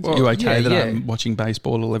make sense? Well, are you okay that I'm watching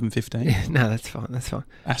baseball at 11:15? No, that's fine. That's fine.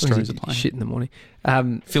 Astros are playing. Shit in the morning.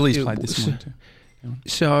 Phillies played this morning too.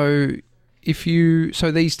 So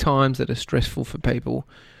these times that are stressful for people,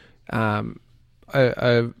 a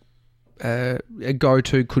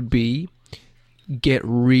go-to could be get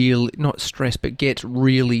not stressed, but get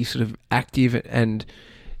really sort of active and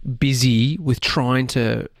busy with trying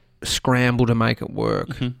to scramble to make it work.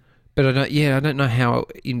 Mm-hmm. But I don't know how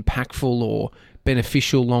impactful or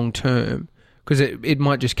beneficial long term, because it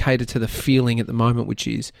might just cater to the feeling at the moment, which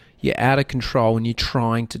is you're out of control and you're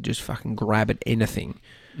trying to just fucking grab at anything.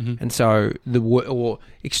 Mm-hmm. And so or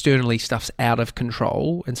externally stuff's out of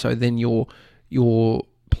control, and so then you're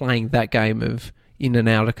playing that game of in and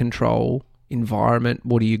out of control environment.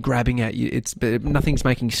 What are you grabbing at? But nothing's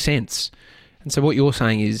making sense. And so what you're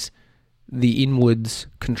saying is the inwards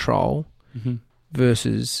control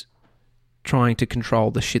versus trying to control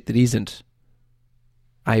the shit that isn't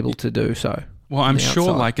able to do so. Well, I'm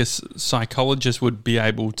sure like a psychologist would be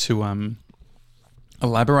able to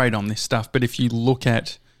elaborate on this stuff. But if you look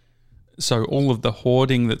at, so all of the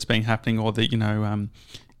hoarding that's been happening, or the,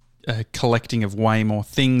 collecting of way more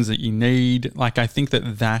things that you need, like I think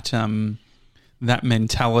that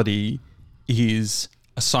mentality is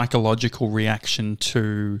a psychological reaction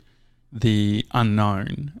to the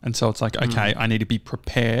unknown. And so it's like, okay, I need to be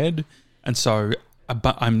prepared. And so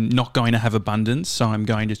I'm not going to have abundance, so I'm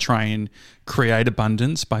going to try and create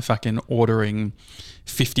abundance by fucking ordering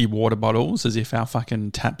 50 water bottles as if our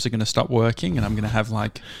fucking taps are going to stop working, and I'm going to have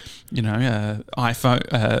like,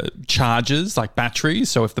 iPhone chargers, like batteries,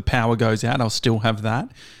 so if the power goes out, I'll still have that.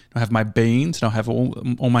 I'll have my beans, and I'll have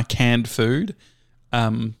all my canned food.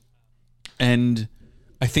 And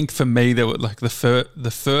I think for me, there were like the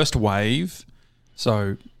first wave,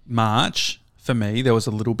 so March, for me, there was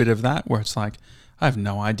a little bit of that where it's like, I have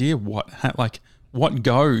no idea what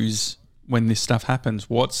goes when this stuff happens.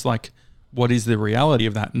 What is the reality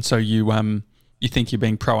of that? And so you think you're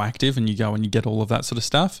being proactive and you go and you get all of that sort of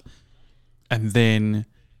stuff. And then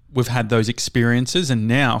we've had those experiences. And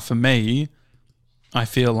now for me, I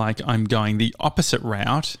feel like I'm going the opposite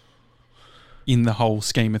route in the whole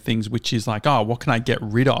scheme of things, which is like, oh, what can I get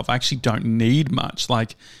rid of? I actually don't need much.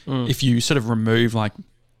 Like if you sort of remove like,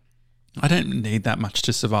 I don't need that much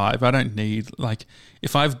to survive. I don't need I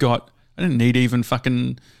don't need even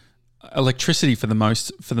fucking electricity for the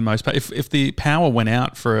most part. If the power went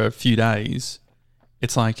out for a few days,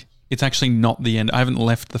 it's like, it's actually not the end. I haven't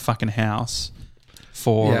left the fucking house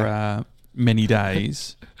for many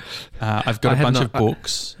days. I've got a bunch of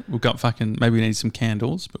books. We've got fucking, maybe we need some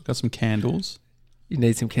candles, but we've got some candles. You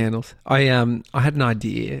need some candles. I had an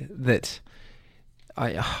idea that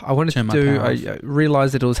I wanted to do. I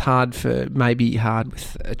realised that it was hard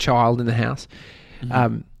with a child in the house.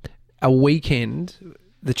 Mm-hmm. A weekend,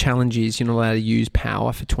 the challenge is you're not allowed to use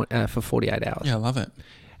power for 48 hours. Yeah, I love it.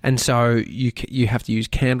 And so you have to use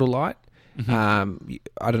candlelight. Mm-hmm.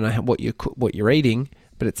 I don't know what you're eating,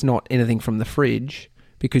 but it's not anything from the fridge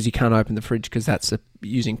because you can't open the fridge because that's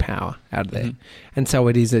using power out of there. Mm-hmm. And so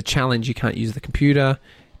it is a challenge. You can't use the computer,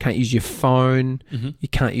 Can't use your phone. You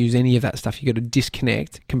can't use any of that stuff. You got to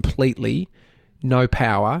disconnect completely. No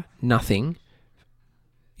power, nothing.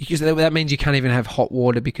 Because that means you can't even have hot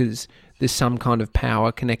water because there's some kind of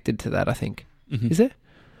power connected to that, I think. Is there?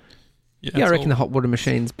 Yeah, I reckon the hot water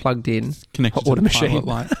machine's plugged in. Connected hot water to the machine. pilot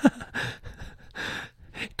light.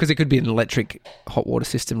 Because it could be an electric hot water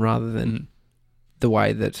system rather than the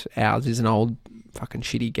way that ours is an old fucking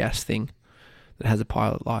shitty gas thing that has a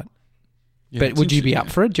pilot light. Yeah, but would you be up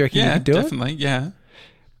for it? Do you reckon you could do definitely, it? Yeah.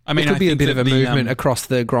 I mean, it could be a bit of a movement across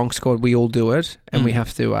the Gronk squad. We all do it, and we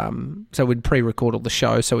have to. So we'd pre-record all the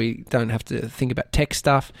show, so we don't have to think about tech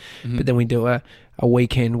stuff. But then we do a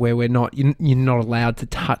weekend where we're not. You're not allowed to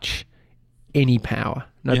touch any power.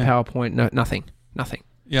 No PowerPoint. No nothing.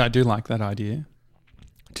 Yeah, I do like that idea.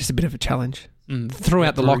 Just a bit of a challenge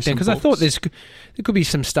throughout the lockdown, because I thought there could be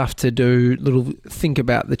some stuff to do. Think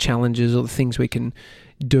about the challenges or the things we can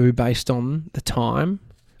do based on the time.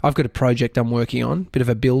 I've got a project I'm working on, bit of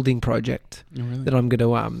a building project that I'm going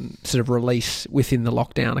to sort of release within the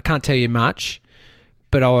lockdown. I can't tell you much,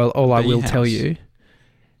 but all I will tell you.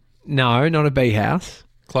 No, not a bee house.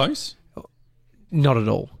 Close? Not at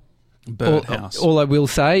all. Birdhouse. All I will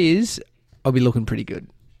say is I'll be looking pretty good.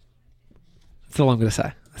 That's all I'm going to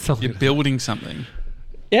say. You're building something.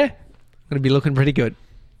 Yeah. I'm going to be looking pretty good.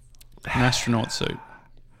 An astronaut suit.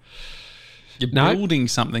 You're building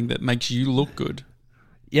something that makes you look good.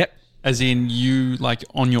 Yep. As in you, like,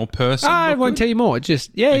 on your person? I won't tell you more.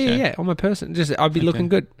 Just, yeah, on my person. Just, I'll be looking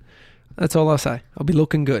good. That's all I'll say. I'll be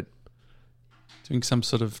looking good. Doing some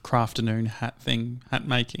sort of crafternoon hat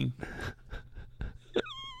making.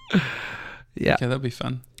 Yeah. Okay, that'll be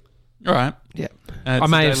fun. All right. Yeah. I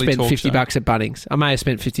may have spent $50 at Bunnings. I may have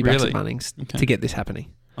spent $50 really? at Bunnings to get this happening.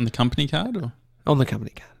 On the company card? Or? On the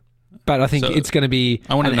company card. But I think it's going to be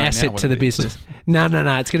an asset to the business. No.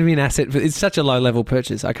 It's going to be an asset. It's such a low-level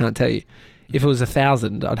purchase, I can't tell you. If it was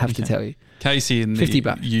 1,000, I'd have to tell you. Casey in the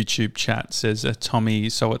 $50. YouTube chat says, Tommy,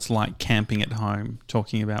 so it's like camping at home,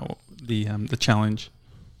 talking about the challenge.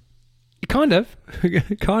 Kind of.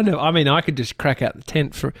 I mean, I could just crack out the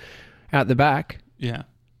tent out the back. Yeah.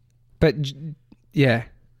 But, yeah.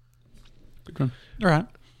 Good one. All right.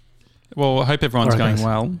 Well, I hope everyone's going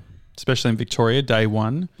well. Especially in Victoria, day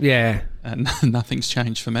one. Yeah. And nothing's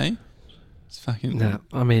changed for me. It's fucking... No,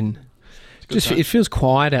 I mean, it feels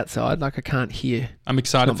quiet outside. Like I can't hear. I'm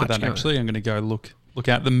excited for that, actually. I'm going to go look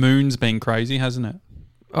out. The moon's been crazy, hasn't it?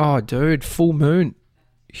 Oh, dude, full moon.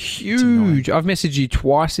 Huge. I've messaged you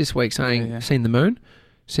twice this week saying, seen the moon?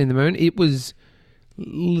 Seen the moon? It was...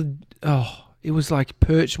 it was like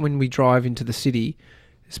perched when we drive into the city.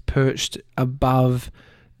 It's perched above...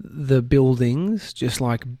 the buildings, just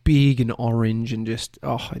like big and orange, and just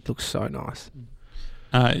it looks so nice.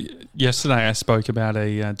 Yesterday I spoke about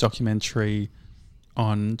a documentary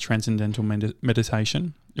on transcendental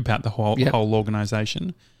meditation about the whole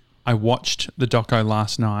organisation. I watched the doco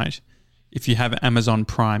last night. If you have Amazon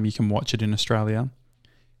Prime, you can watch it in Australia.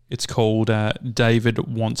 It's called David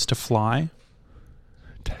Wants to Fly,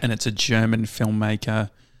 and it's a German filmmaker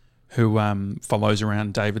who follows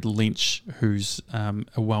around David Lynch, who's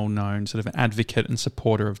a well-known sort of advocate and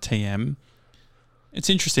supporter of TM. It's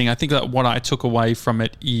interesting. I think that what I took away from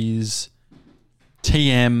it is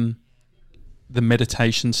TM, the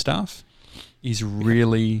meditation stuff, is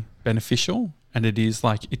really beneficial, and it is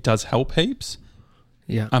like it does help heaps.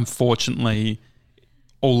 Yeah. Unfortunately,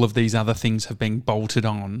 all of these other things have been bolted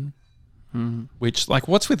on, which, like,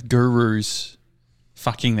 what's with gurus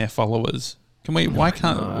fucking their followers? Can we? Why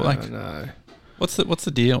can't? No. What's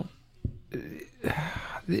the deal?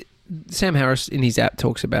 Sam Harris in his app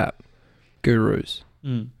talks about gurus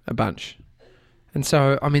a bunch, and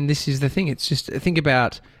so I mean, this is the thing. It's just think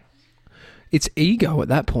about it's ego at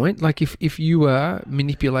that point. Like if you are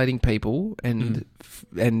manipulating people and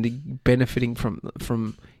benefiting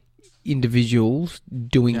from individuals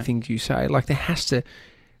doing things you say, like there has to.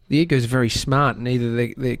 The ego is very smart, and either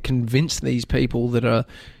they convince these people that are,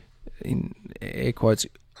 in air quotes,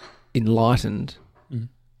 enlightened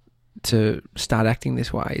to start acting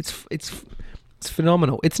this way. It's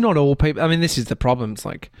phenomenal. It's not all people. I mean, this is the problem. It's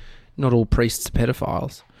like not all priests are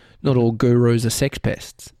pedophiles. Not all gurus are sex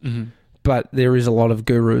pests. But there is a lot of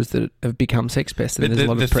gurus that have become sex pests, and there's a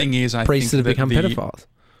lot of priests that have become pedophiles.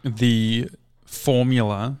 The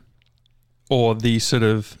formula or the sort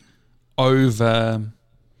of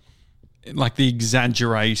like the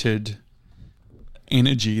exaggerated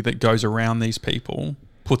energy that goes around these people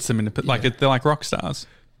puts them in like they're like rock stars.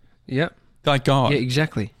 Yeah, they're like God. Yeah,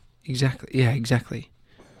 exactly. Yeah, exactly.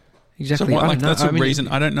 So what, like, that's a reason.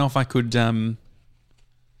 I don't know if I could. I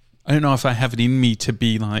don't know if I have it in me to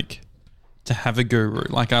be like to have a guru.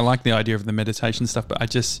 Like, I like the idea of the meditation stuff, but I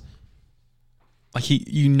just like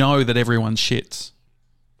you know that everyone shits.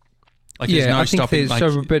 Like, there's no stopping.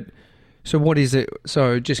 So what is it?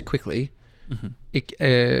 So just quickly,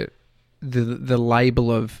 the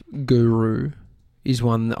label of guru is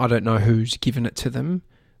one that I don't know who's given it to them,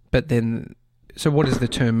 but then, so what does the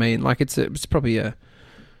term mean? Like, it's probably a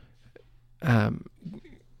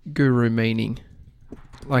guru meaning,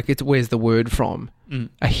 like, where's the word from?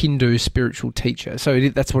 A Hindu spiritual teacher. So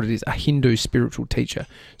that's what it is, a Hindu spiritual teacher.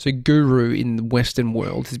 So guru in the Western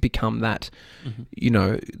world has become that,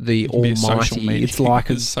 the almighty. It's like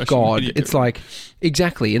a god. It's like,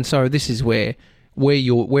 exactly. And so this is where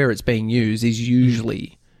it's being used is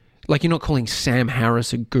usually, like, you're not calling Sam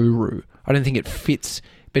Harris a guru. I don't think it fits.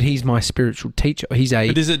 But he's my spiritual teacher. He's a.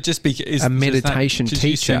 But is it just because a meditation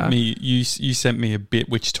teacher? You sent me a bit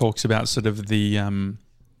which talks about sort of the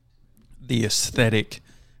aesthetic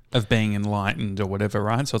of being enlightened or whatever,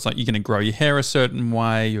 right? So it's like you're going to grow your hair a certain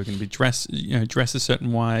way, you're going to be dress a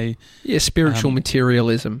certain way. Yeah, spiritual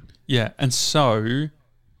materialism. Yeah, and so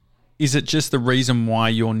is it just the reason why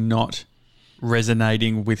you're not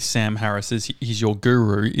resonating with Sam Harris as he's your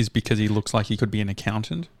guru is because he looks like he could be an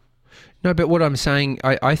accountant? No, but what I'm saying,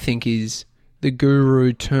 I think, is the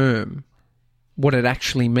guru term, what it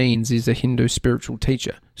actually means is a Hindu spiritual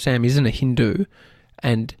teacher. Sam isn't a Hindu,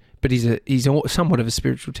 but he's somewhat of a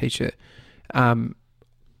spiritual teacher. And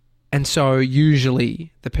so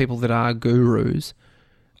usually the people that are gurus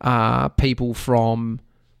are people from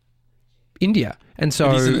India. And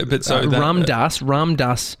so,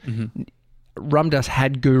 Ramdas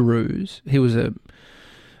had gurus. He was a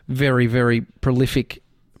very, very prolific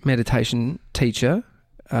meditation teacher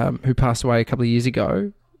who passed away a couple of years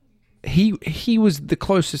ago. He was the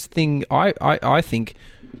closest thing I think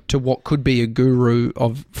to what could be a guru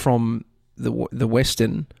from the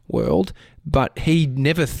Western world, but he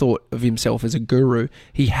never thought of himself as a guru.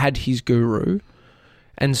 He had his guru,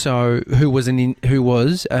 and so who was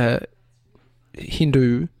a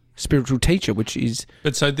Hindu spiritual teacher, which is.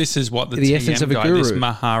 But so this is what the essence of a guru, this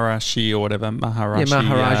Maharishi or whatever,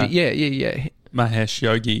 Maharishi. Yeah. Mahesh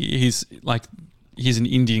Yogi. He's an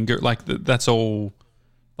Indian guru. Like that's all.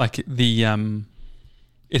 Like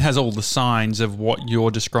it has all the signs of what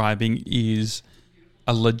you're describing is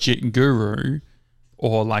a legit guru,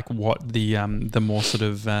 or like what the more sort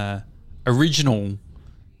of original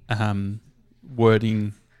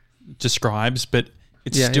wording describes, but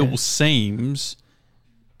it still seems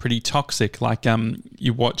pretty toxic. Like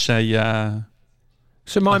you watch a.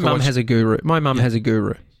 So my mum has a guru. My mum has a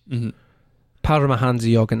guru, Paramahansa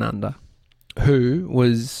Yogananda, who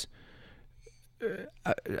was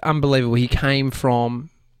unbelievable. He came from,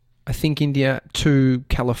 I think, India to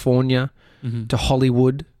California to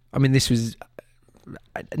Hollywood. I mean, this was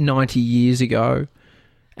 90 years ago,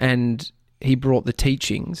 and he brought the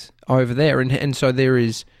teachings over there. And so there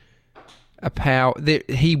is a power.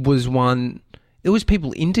 He was one. There was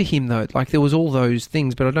people into him, though. Like, there was all those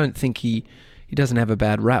things, but I don't think he doesn't have a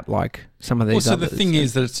bad rap like some of these others. The thing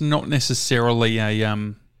is that it's not necessarily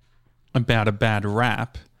about a bad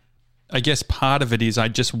rap. I guess part of it is I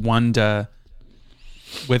just wonder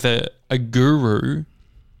whether a guru,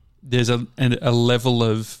 there's a level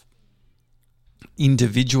of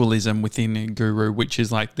individualism within a guru, which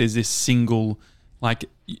is like there's this single, like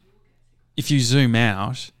if you zoom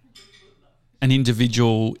out, an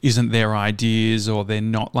individual isn't their ideas or they're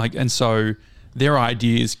not like, and so their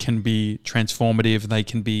ideas can be transformative. They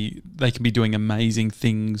can be doing amazing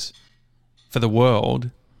things for the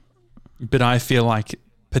world. But I feel like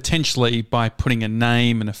potentially by putting a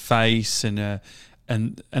name and a face and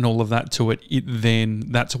all of that to it, then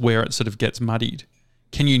that's where it sort of gets muddied.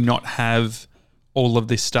 Can you not have all of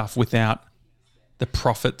this stuff without the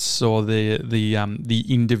prophets or the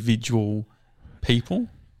individual people?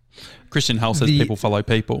 Christian Hull says people follow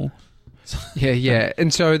people. Yeah.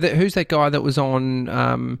 And so who's that guy that was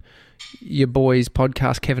on your boy's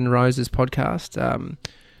podcast, Kevin Rose's podcast,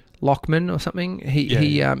 Lockman or something?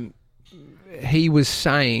 He was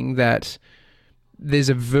saying that there's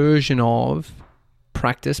a version of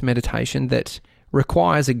practice meditation that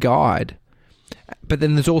requires a guide, but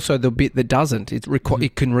then there's also the bit that doesn't. It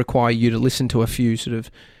can require you to listen to a few sort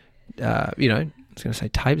of, I was going to say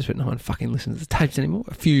tapes, but no one fucking listens to the tapes anymore.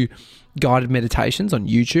 A few guided meditations on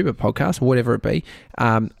YouTube, a podcast, or whatever it be.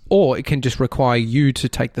 Or it can just require you to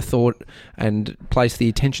take the thought and place the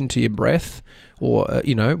attention to your breath, or,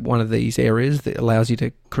 one of these areas that allows you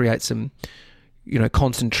to create some,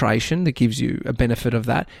 concentration that gives you a benefit of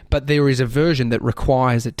that. But there is a version that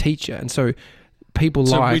requires a teacher. And so people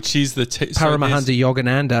like which is the Paramahansa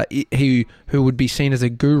Yogananda, who would be seen as a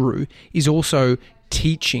guru, is also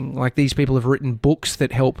teaching. Like, these people have written books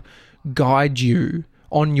that help guide you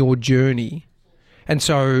on your journey. And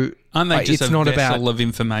so aren't they just it's a not vessel about, of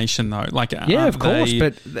information though? Like, yeah, of course.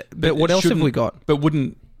 But what else have we got?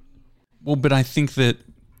 But I think that,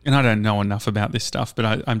 and I don't know enough about this stuff,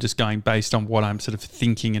 but I'm just going based on what I'm sort of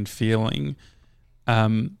thinking and feeling.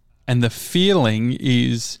 And the feeling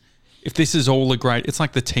is, if this is all it's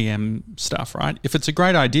like the TM stuff, right? If it's a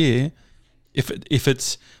great idea, if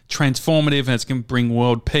it's transformative and it's going to bring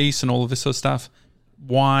world peace and all of this sort of stuff,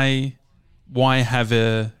 why have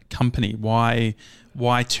a company? Why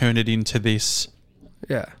turn it into this,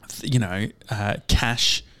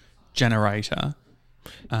 cash generator?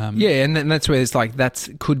 And that's where it's like,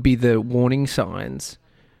 could be the warning signs,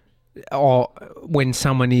 or when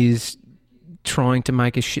someone is trying to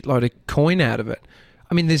make a shitload of coin out of it.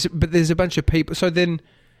 I mean, there's a bunch of people. So then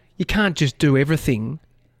you can't just do everything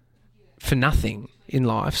for nothing in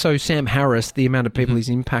life. So Sam Harris, the amount of people he's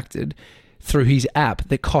impacted through his app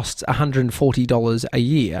that costs $140 a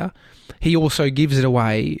year, he also gives it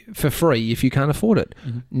away for free if you can't afford it.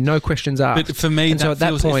 Mm-hmm. No questions asked. But for me,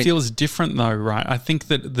 it feels different though, right? I think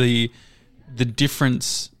that the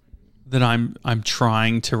difference that I'm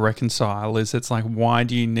trying to reconcile is, it's like, why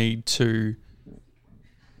do you need to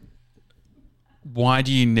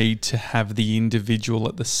have the individual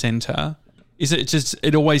at the center? Is it just,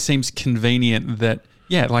 it always seems convenient that,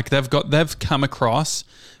 like they've come across,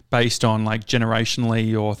 based on like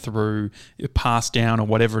generationally or through passed down or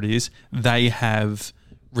whatever it is, they have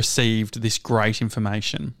received this great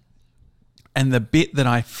information. And the bit that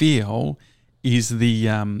I feel is the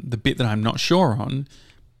bit that I'm not sure on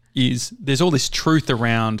is, there's all this truth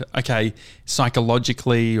around, okay,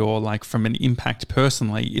 psychologically or like from an impact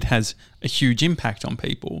personally, it has a huge impact on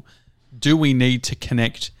people. Do we need to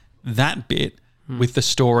connect that bit with the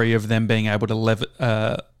story of them being able to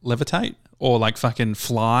levitate? Or like fucking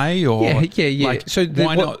fly, or like, so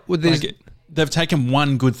why not? Like, they've taken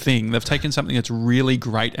one good thing. They've taken something that's really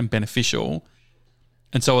great and beneficial,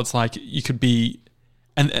 and so it's like you could be,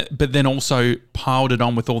 but then also piled it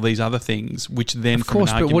on with all these other things, which then, of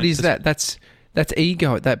course. But what is that? That's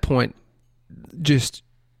ego at that point, just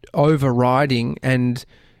overriding and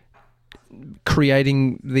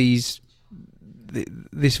creating this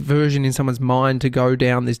version in someone's mind to go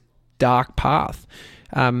down this dark path.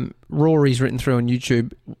 Rory's written through on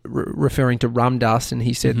YouTube referring to Ram Dass, and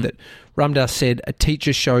he said that Ram Dass said, a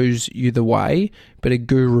teacher shows you the way, but a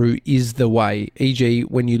guru is the way. E.g.,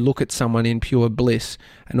 when you look at someone in pure bliss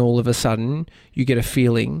and all of a sudden you get a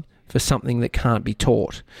feeling for something that can't be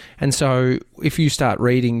taught. And so if you start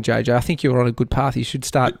reading, JJ, I think you're on a good path. You should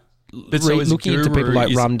start looking into people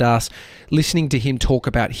like Ram Dass, listening to him talk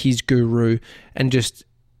about his guru, and just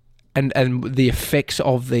and the effects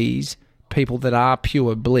of these people that are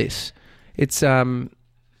pure bliss. It's so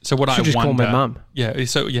what I just wonder, call my mum. Yeah,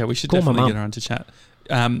 so yeah, we should definitely get her on to chat,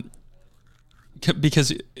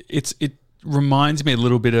 because it reminds me a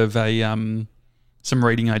little bit of a some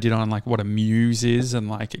reading I did on like what a muse is, and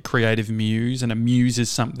like a creative muse, and a muse is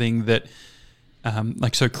something that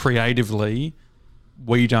like, so creatively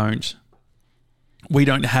we don't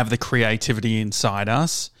have the creativity inside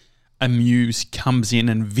us. A muse comes in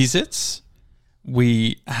and visits.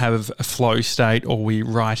 We have a flow state, or we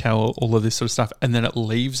write out all of this sort of stuff, and then it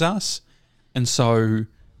leaves us. And so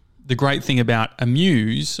the great thing about a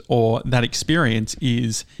muse, or that experience,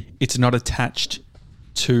 is it's not attached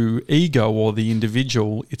to ego or the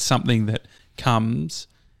individual. It's something that comes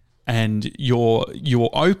and you're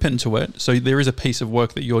open to it. So there is a piece of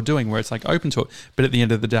work that you're doing where it's like open to it, but at the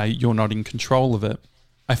end of the day, you're not in control of it.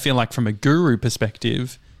 I feel like from a guru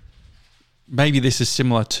perspective, maybe this is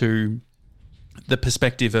similar to the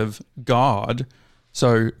perspective of God.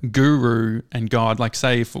 So guru and God, like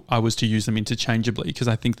say if I was to use them interchangeably, because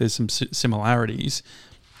I think there's some similarities.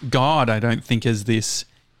 God, I don't think is this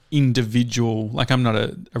individual, like I'm not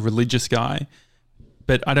a religious guy,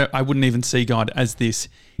 but I wouldn't even see God as this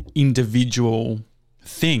individual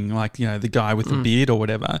thing, like, you know, the guy with the beard or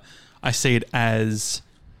whatever. I see it as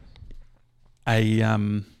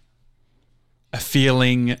a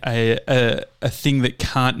feeling, a thing that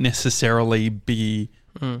can't necessarily be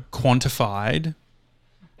quantified.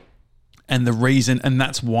 And the reason, and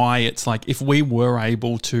that's why it's like, if we were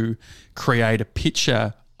able to create a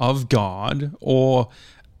picture of God, or,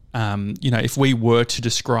 if we were to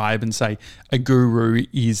describe and say a guru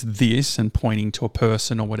is this and pointing to a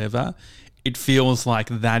person or whatever, it feels like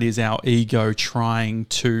that is our ego trying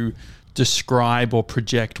to describe or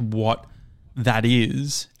project what that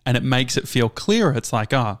is. And it makes it feel clearer. It's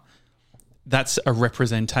like, that's a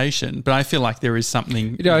representation. But I feel like there is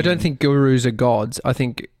something. I don't think gurus are gods. I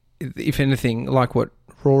think, if anything, like what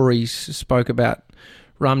Rory spoke about,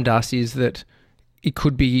 Ram Dass, is that it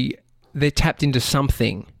could be they're tapped into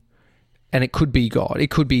something, and it could be God.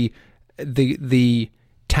 It could be the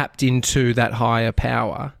tapped into that higher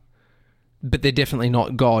power, but they're definitely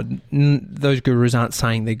not God. Those gurus aren't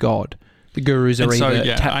saying they're God. The gurus are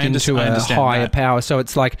tapped into a higher power. So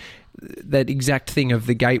it's like that exact thing of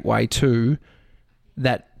the gateway to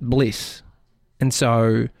that bliss. And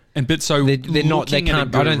so... they're not. They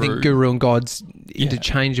can't. I don't think guru and God's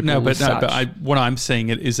interchangeable. No, but what I'm saying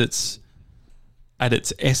is it's at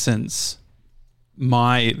its essence.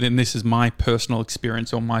 Then this is my personal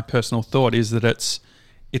experience or my personal thought is that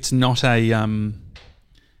it's not a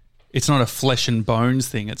flesh and bones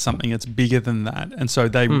thing. It's something that's bigger than that, and so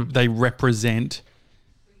they represent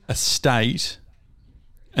a state.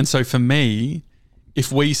 And so for me,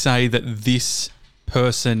 if we say that this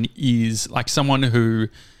person is like someone who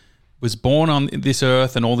was born on this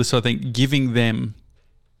earth and all this sort of thing, giving them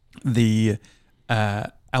the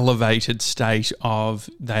elevated state of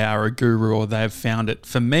they are a guru or they have found it.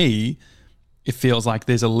 For me, it feels like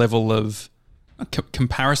there's a level of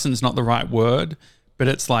comparison's not the right word, but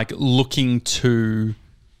it's like looking to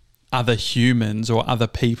other humans or other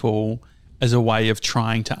people as a way of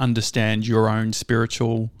trying to understand your own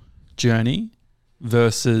spiritual journey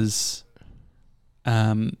versus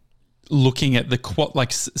looking at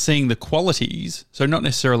seeing the qualities. So not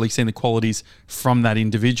necessarily seeing the qualities from that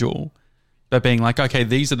individual, but being like, okay,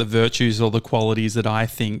 these are the virtues or the qualities that I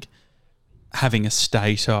think having a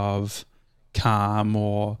state of calm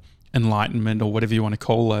or enlightenment or whatever you want to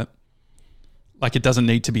call it, like it doesn't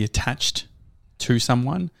need to be attached to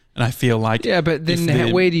someone. And I feel like... Yeah, but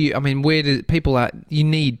then where do people are... You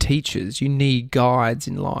need teachers, you need guides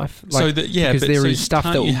in life. Because there is stuff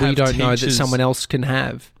that we don't know that someone else can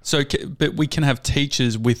have. But we can have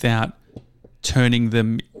teachers without turning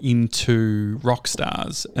them into rock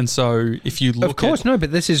stars. And so if you look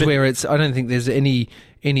but this is where it's... I don't think there's any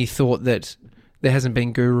thought that there hasn't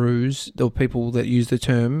been gurus or people that use the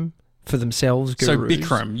term for themselves, gurus. So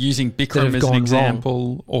Bikram, using Bikram as an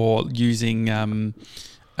example, or using...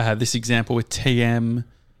 this example with TM.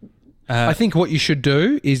 I think what you should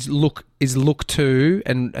do is look to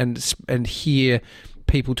and hear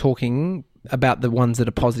people talking about the ones that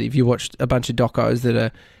are positive. You watched a bunch of docos that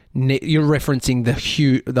are you're referencing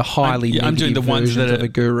the highly negative I'm doing the ones that are of a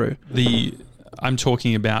guru. I'm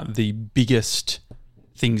talking about the biggest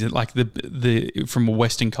things that like the from a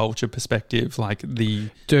Western culture perspective, like the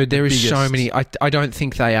dude. There is so many. I don't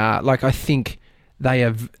think they are. Like I think they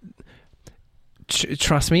have.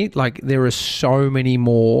 Trust me, like there are so many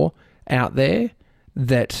more out there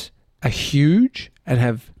that are huge and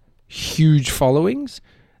have huge followings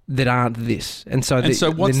that aren't this, and so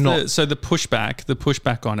what's the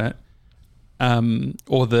pushback on it,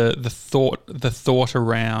 or the thought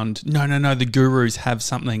around no the gurus have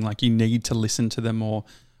something like you need to listen to them, or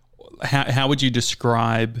how would you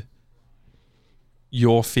describe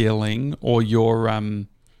your feeling or your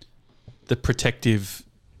the protective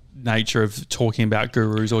nature of talking about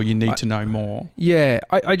gurus, or you need to know more? Yeah,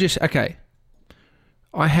 I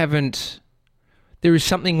haven't... There is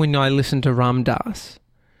something when I listen to Ram Dass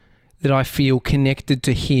that I feel connected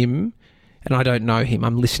to him, and I don't know him.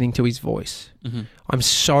 I'm listening to his voice. Mm-hmm. I'm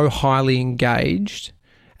so highly engaged,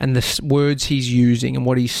 and the words he's using and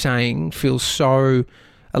what he's saying feels so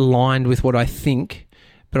aligned with what I think,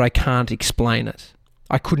 but I can't explain it.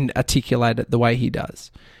 I couldn't articulate it the way he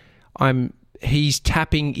does. He's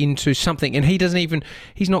tapping into something, and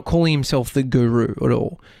he's not calling himself the guru at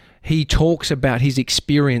all. He talks about his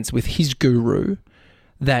experience with his guru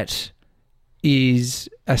that is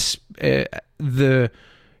the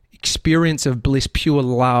experience of bliss, pure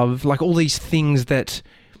love, like all these things that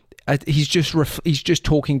he's just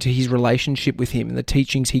talking to his relationship with him and the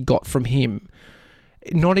teachings he got from him,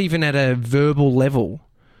 not even at a verbal level,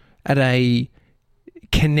 at a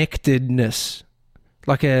connectedness,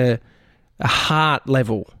 like a heart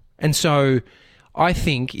level. And so I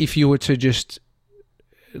think if you were to just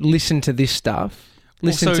listen to this stuff,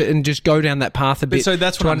 and just go down that path a bit, so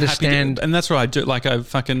that's what to I'm understand. And that's what I do. Like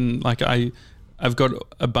I've got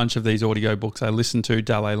a bunch of these audio books I listen to,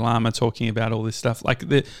 Dalai Lama talking about all this stuff. Like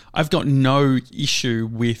I've got no issue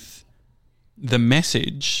with the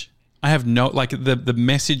message. I have no, like the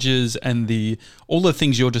messages and all the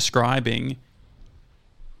things you're describing,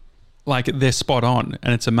 like they're spot on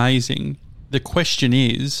and it's amazing. The question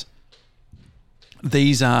is,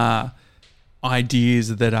 these are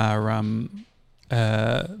ideas that are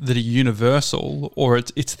universal, or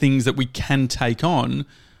it's things that we can take on,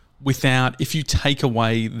 if you take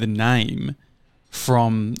away the name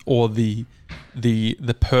from, or the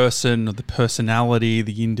person, or the personality,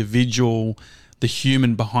 the individual, the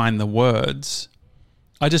human behind the words,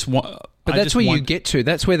 But that's where you get to.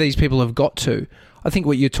 That's where these people have got to. I think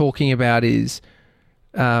what you're talking about is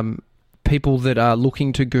people that are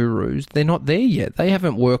looking to gurus. They're not there yet. They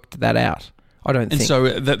haven't worked that out, I don't think. And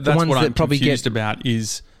so that's what I'm confused about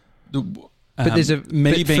is being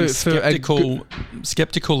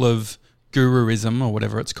skeptical of guruism or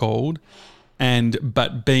whatever it's called,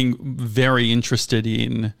 but being very interested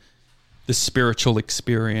in the spiritual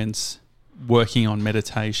experience, working on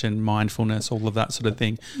meditation, mindfulness, all of that sort of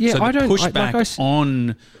thing. Yeah, so the pushback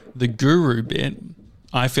on the guru bit,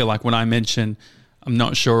 I feel like when I mention I'm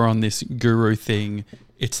not sure on this guru thing,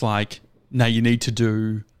 it's like, no, you need to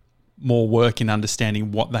do more work in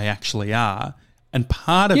understanding what they actually are. And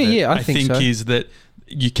part of I think so. Is that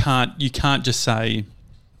you can't just say,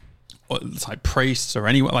 it's like priests or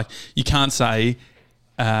anyone, like you can't say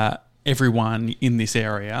everyone in this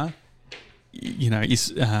area,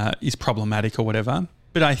 is problematic or whatever.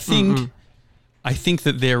 But I think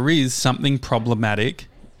that there is something problematic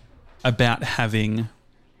about having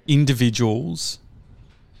individuals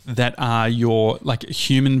that are your like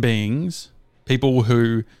human beings, people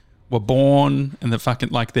who were born and they're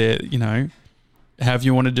however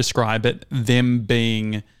you want to describe it, them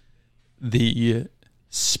being the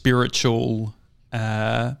spiritual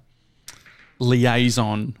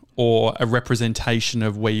liaison or a representation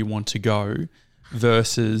of where you want to go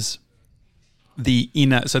versus the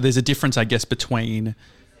inner. So there's a difference, I guess, between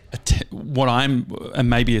and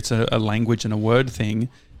maybe it's a language and a word thing,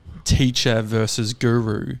 teacher versus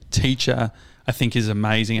guru. Teacher, I think, is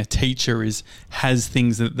amazing. A teacher has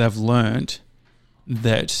things that they've learnt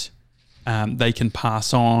that they can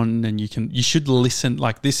pass on, and you should listen.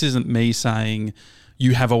 Like, this isn't me saying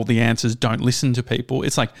you have all the answers, don't listen to people.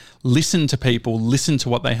 It's like, listen to people, listen to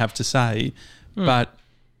what they have to say. But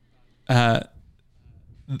at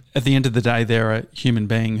the end of the day, they're a human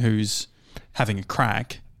being who's having a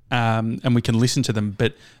crack, and we can listen to them.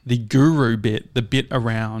 But the guru bit, the bit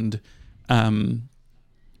around where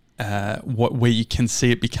you can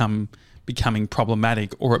see it becoming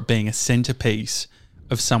problematic, or it being a centerpiece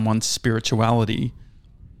of someone's spirituality,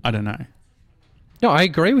 I don't know. No, I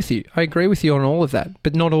agree with you. I agree with you on all of that.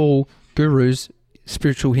 But not all gurus,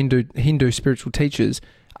 spiritual Hindu spiritual teachers,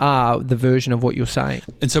 are the version of what you're saying.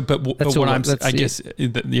 And so, that's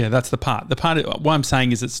the part. The part of what I'm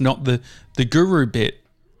saying is, it's not the guru bit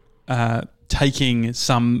taking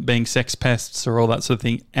some being sex pests or all that sort of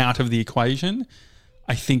thing out of the equation.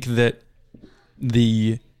 I think that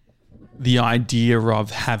the idea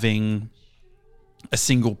of having a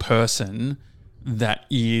single person that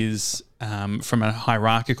is, from a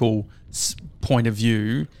hierarchical point of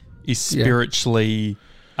view, is spiritually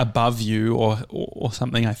above you or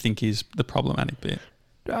something, I think is the problematic bit.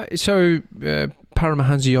 So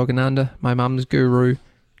Paramahansa Yogananda, my mum's guru,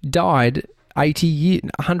 died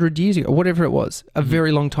 100 years ago, whatever it was, a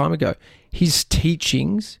very long time ago. His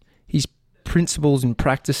teachings, his principles and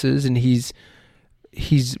practices, and his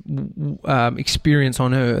experience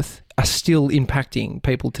on earth are still impacting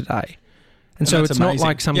people today. And so it's amazing. Not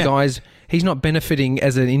like some guys, he's not benefiting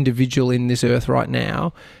as an individual in this earth right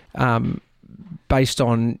now based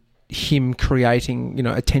on him creating,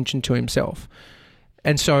 attention to himself.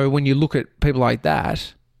 And so when you look at people like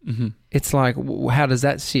that, it's like, how does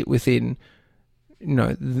that sit within,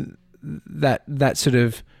 that sort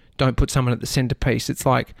of, don't put someone at the centerpiece. It's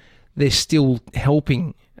like they're still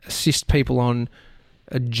helping assist people on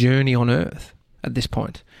a journey on earth at this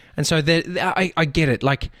point. And so I get it.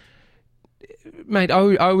 Like, mate,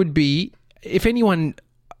 I would be, if anyone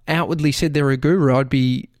outwardly said they're a guru, I'd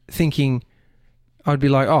be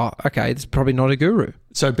like, oh, okay, it's probably not a guru.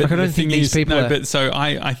 So, but I don't think these people are... But so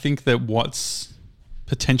I think that what's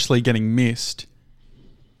potentially getting missed,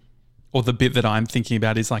 or the bit that I'm thinking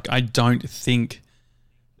about, is like, I don't think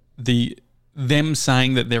them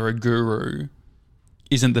saying that they're a guru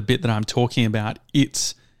isn't the bit that I'm talking about.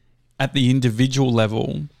 It's at the individual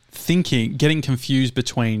level, getting confused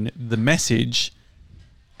between the message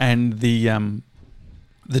and the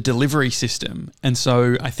delivery system. And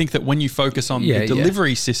so I think that when you focus on the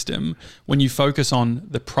delivery system, when you focus on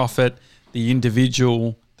the prophet, the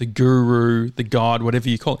individual, the guru, the God, whatever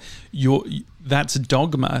you call it, that's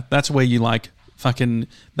dogma. That's where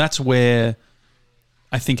that's where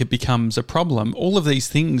I think it becomes a problem. All of these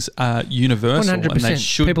things are universal 100%. And they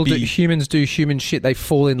should humans do human shit. They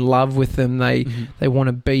fall in love with them. They want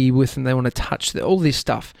to be with them. They want to touch all this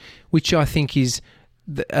stuff, which I think is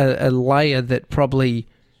a layer that probably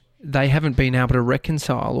they haven't been able to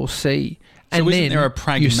reconcile or see. So isn't there a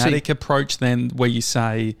pragmatic approach then where you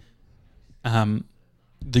say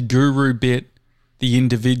the guru bit, the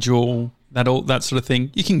individual, that sort of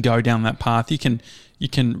thing, you can go down that path. You can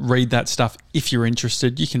read that stuff if you're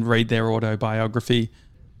interested. You can read their autobiography.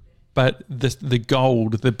 But the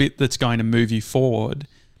gold, the bit that's going to move you forward,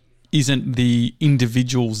 isn't the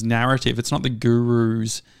individual's narrative. It's not the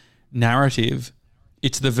guru's narrative.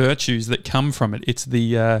 It's the virtues that come from it. It's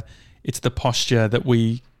the posture that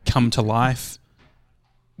we come to life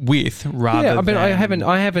with, rather. Yeah, but I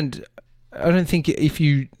don't think if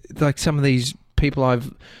you like some of these people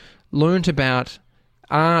I've learnt about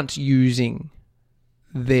aren't using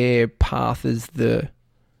their path as they're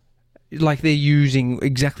using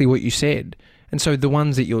exactly what you said. And so the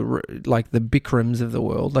ones that you're like the Bikrams of the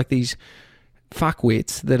world, like these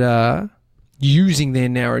fuckwits that are using their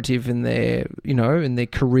narrative and their, and their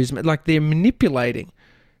charisma, like they're manipulating.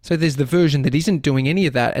 So there's the version that isn't doing any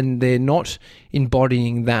of that and they're not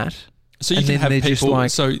embodying that. So you can have people.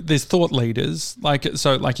 So there's thought leaders.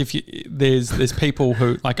 There's people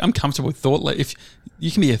who I'm comfortable with thought. If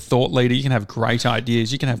you can be a thought leader, you can have great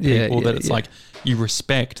ideas. You can have people that you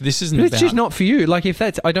respect. This isn't. But it's just not for you. Like if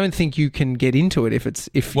that's, I don't think you can get into it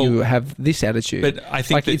if you have this attitude. But I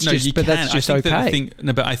think that's just okay.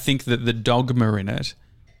 But I think that the dogma in it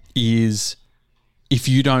is, if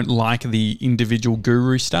you don't like the individual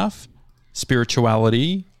guru stuff,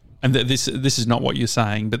 spirituality. And that this is not what you're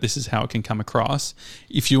saying, but this is how it can come across.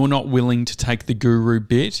 If you're not willing to take the guru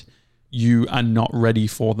bit, you are not ready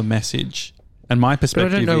for the message. And my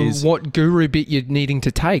perspective is... But I don't know what guru bit you're needing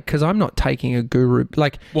to take, because I'm not taking a guru...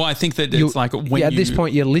 Well, I think that it's like... at this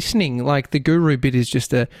point, you're listening. Like, the guru bit is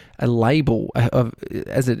just a label,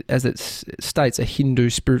 as it states, a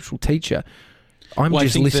Hindu spiritual teacher. I'm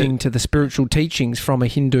just listening to the spiritual teachings from a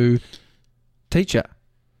Hindu teacher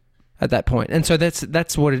at that point. And so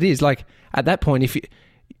that's what it is. Like at that point,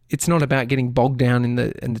 it's not about getting bogged down in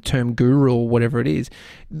the term guru or whatever it is.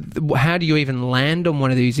 How do you even land on one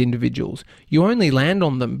of these individuals? You only land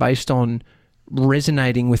on them based on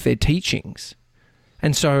resonating with their teachings.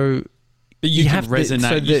 And so you can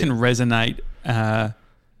resonate. You can resonate.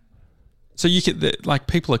 So you can,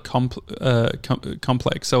 people are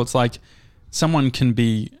complex. So it's like someone can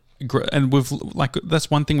be. And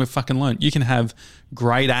that's one thing we've fucking learned. You can have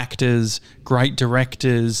great actors, great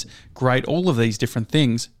directors, great all of these different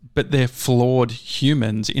things, but they're flawed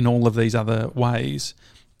humans in all of these other ways.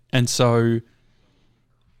 And so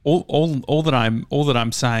all that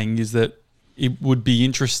I'm saying is that it would be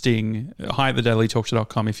interesting. Hi at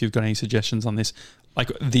thedailytalkshow.com if you've got any suggestions on this.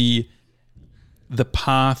 Like the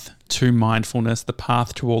path to mindfulness, the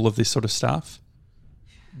path to all of this sort of stuff,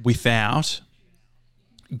 without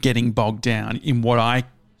getting bogged down in what I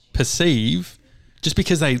perceive, just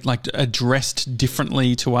because they are dressed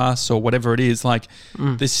differently to us or whatever it is.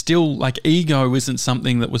 There's still ego isn't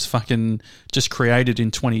something that was fucking just created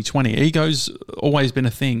in 2020. Ego's always been a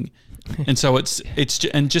thing, and so it's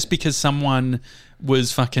and just because someone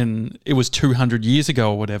was it was 200 years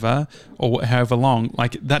ago or whatever or however long,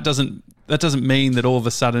 that doesn't mean that all of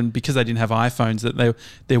a sudden, because they didn't have iPhones, that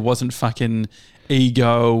there wasn't fucking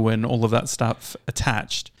ego and all of that stuff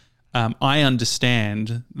attached. I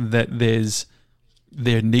understand that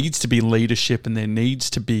there needs to be leadership and there needs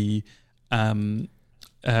to be there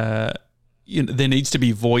needs to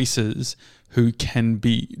be voices who can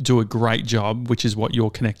do a great job, which is what you're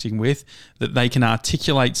connecting with, that they can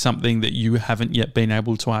articulate something that you haven't yet been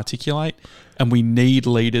able to articulate. And we need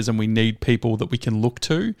leaders and we need people that we can look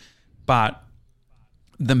to, but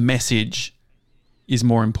the message is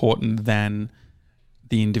more important than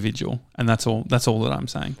the individual, and that's all that I'm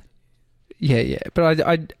saying. Yeah, but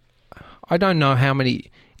I don't know how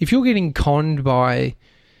many. If you're getting conned by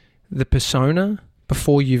the persona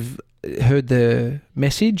before you've heard the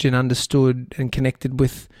message and understood and connected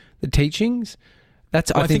with the teachings, I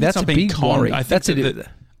think that's a big worry. I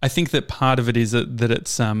think that part of it is that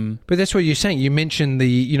it's. But that's what you're saying. You mentioned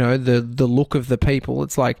the look of the people.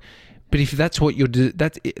 It's like. But if that's what you're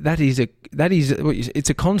it's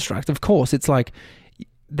a construct. Of course, it's like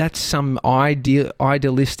that's some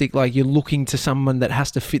idealistic. Like you're looking to someone that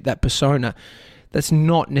has to fit that persona. That's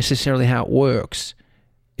not necessarily how it works.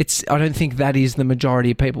 I don't think that is the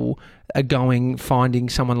majority of people are finding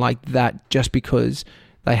someone like that just because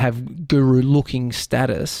they have guru-looking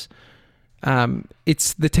status.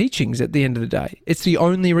 It's the teachings at the end of the day. It's the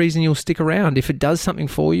only reason you'll stick around if it does something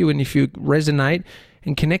for you and if you resonate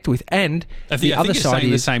and connect with. And the other side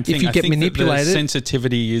is, if you get manipulated... The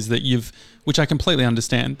sensitivity is that which I completely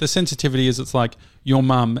understand. The sensitivity is it's like your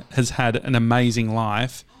mum has had an amazing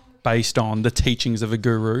life based on the teachings of a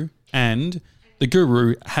guru, and the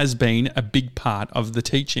guru has been a big part of the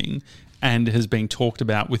teaching and has been talked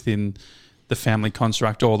about within the family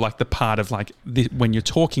construct, or like the part of like when you're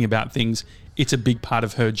talking about things, it's a big part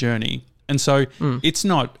of her journey. And so it's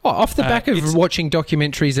not... off the back of watching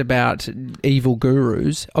documentaries about evil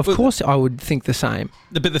gurus, of course I would think the same.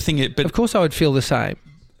 But the thing is... Of course I would feel the same.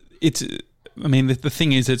 The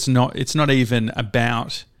thing is, it's not even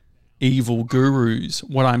about evil gurus.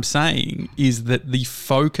 What I'm saying is that the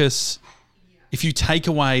focus... If you take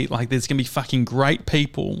away, like, there's going to be fucking great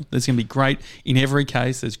people. There's going to be great... In every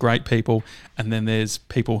case, there's great people, and then there's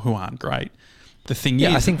people who aren't great. The thing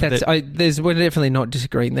is... I think we're definitely not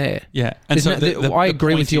disagreeing there. Yeah. And so I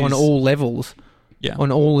agree with you on all levels,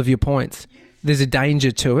 on all of your points. There's a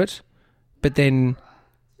danger to it, but then,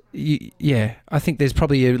 I think there's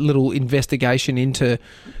probably a little investigation into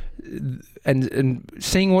and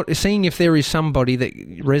seeing if there is somebody that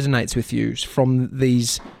resonates with you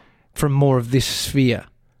from more of this sphere.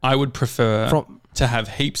 I would prefer to have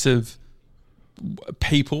heaps of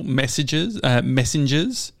people, messengers,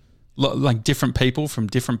 like different people from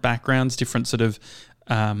different backgrounds, different sort of,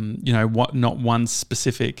 not one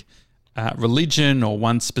specific religion or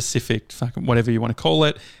one specific fucking whatever you want to call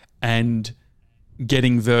it, and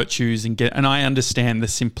getting virtues and I understand the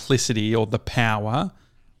simplicity or the power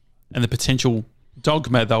and the potential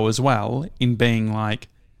dogma though as well in being like,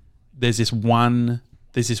 there's this one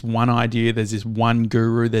idea, there's this one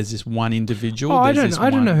guru, there's this one individual. I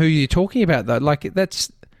don't know who you're talking about though. Like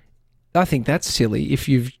I think that's silly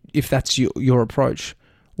if that's your approach.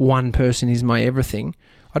 One person is my everything.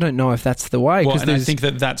 I don't know if that's the way. Well, and I think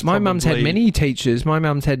that's my mum's had many teachers. My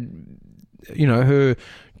mum's had, her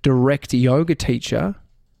direct yoga teacher.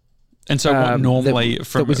 And so what normally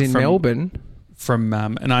that was in Melbourne.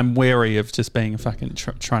 And I'm wary of just being a fucking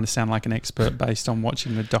trying to sound like an expert based on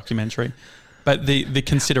watching the documentary. But the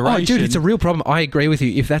consideration... Oh, dude, it's a real problem. I agree with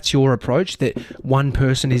you. If that's your approach, that one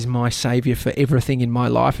person is my saviour for everything in my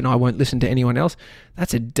life and I won't listen to anyone else,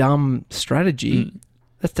 that's a dumb strategy.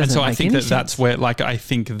 That doesn't make any sense. And so I think that's where, like, I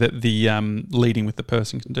think that the leading with the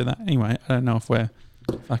person can do that. Anyway, I don't know if we're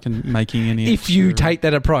fucking making any... If you take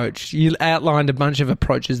that approach, you outlined a bunch of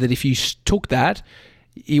approaches that if you took that,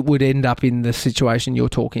 it would end up in the situation you're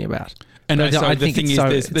talking about. And so I think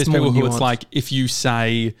there's people who it's like, if you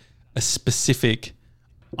say... a specific,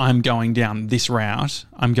 I'm going down this route,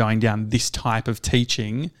 I'm going down this type of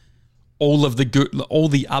teaching, all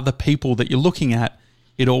the other people that you're looking at,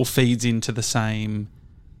 it all feeds into the same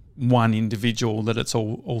one individual that it's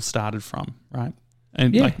all started from, right?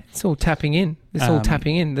 And it's all tapping in. It's all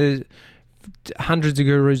tapping in. There's hundreds of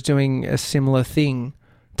gurus doing a similar thing,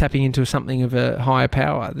 tapping into something of a higher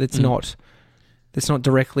power that's not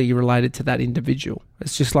directly related to that individual.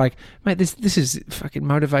 It's just like, mate, this is fucking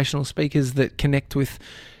motivational speakers that connect with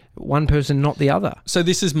one person, not the other. So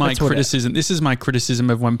this is my criticism. This is my criticism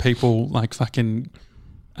of when people like fucking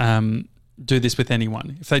do this with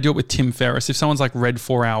anyone. If they do it with Tim Ferriss, if someone's like read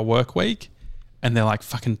 4 Hour Work Week and they're like,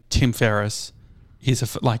 fucking Tim Ferriss, he's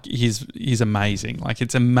amazing. Like,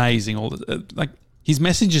 it's amazing. Like, his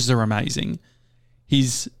messages are amazing.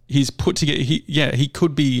 He's put together. He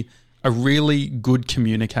could be a really good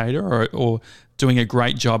communicator or doing a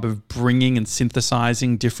great job of bringing and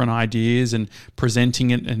synthesizing different ideas and presenting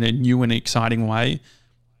it in a new and exciting way.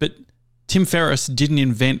 But Tim Ferriss didn't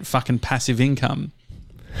invent fucking passive income.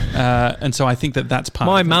 And so I think that's part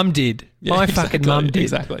of it. My mum did. Yeah, my fucking mum did.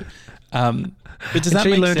 Exactly. But does that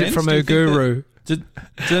make sense? She learned it from her guru. Does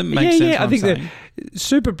that make sense? Yeah, I think that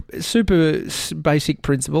super basic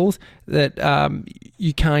principles that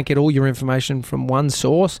you can't get all your information from one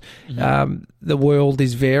source. Mm-hmm. The world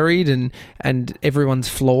is varied and everyone's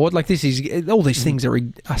flawed. Like, this is all these things are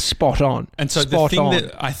spot on. And so the thing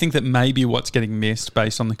that I think that maybe what's getting missed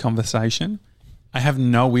based on the conversation, I have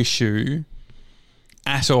no issue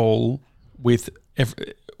at all with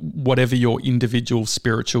whatever your individual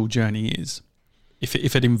spiritual journey is.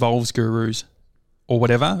 If it involves gurus or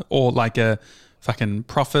whatever, or like a fucking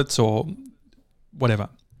prophets or whatever.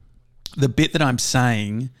 The bit that I'm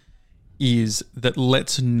saying is that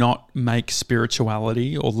let's not make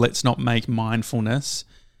spirituality or let's not make mindfulness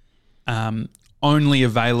only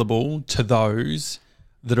available to those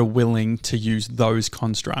that are willing to use those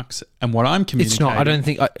constructs. And what I'm communicating... It's not, I don't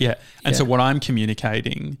think... So what I'm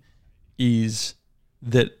communicating is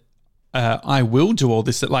that I will do all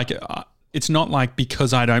this, that like... It's not like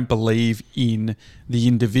because I don't believe in the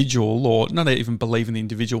individual or not even believe in the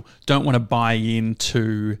individual, don't want to buy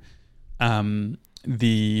into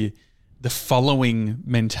the following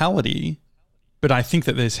mentality. But I think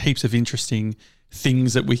that there's heaps of interesting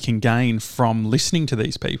things that we can gain from listening to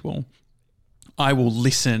these people. I will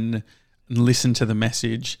listen to the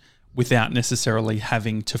message without necessarily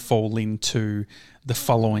having to fall into the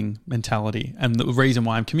following mentality. And the reason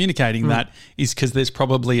why I'm communicating that is because there's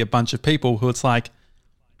probably a bunch of people who it's like,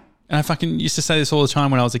 and I fucking used to say this all the time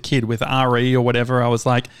when I was a kid with RE or whatever. I was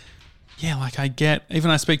like, yeah, like I get, even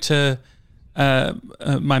I speak to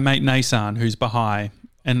my mate Nasan, who's Baha'i,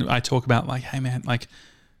 and I talk about like, hey man, like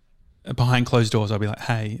behind closed doors, I'll be like,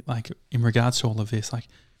 hey, like in regards to all of this, like,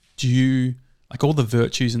 do you, like all the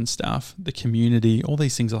virtues and stuff, the community, all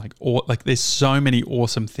these things are like there's so many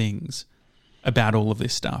awesome things about all of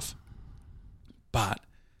this stuff. But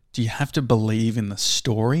do you have to believe in the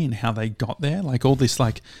story and how they got there? Like all this,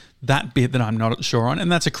 like that bit that I'm not sure on.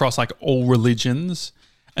 And that's across like all religions.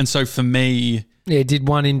 And so for me... Yeah, did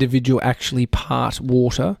one individual actually part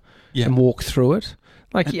water and walk through it?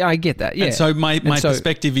 Like, yeah, I get that, yeah. And so my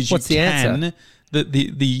perspective is what's the answer?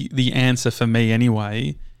 The answer for me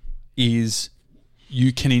anyway is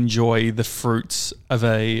you can enjoy the fruits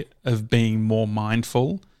of being more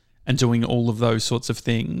mindful and doing all of those sorts of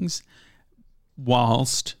things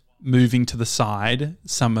whilst moving to the side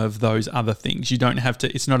some of those other things. You don't have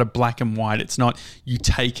to, it's not a black and white. It's not you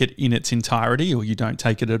take it in its entirety or you don't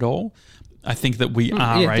take it at all. I think that we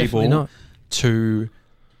are able to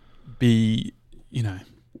be,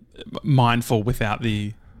 mindful without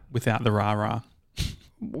the rah-rah.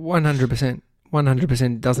 100%.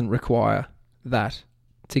 100% doesn't require that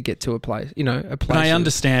to get to a place, a place. And I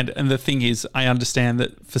understand, and the thing is, I understand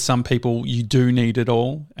that for some people you do need it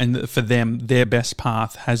all, and that for them, their best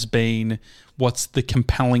path has been what's the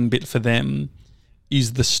compelling bit for them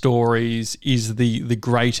is the stories, is the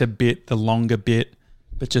greater bit, the longer bit,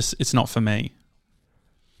 but just it's not for me.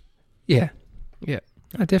 Yeah,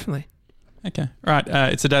 definitely. Okay, right.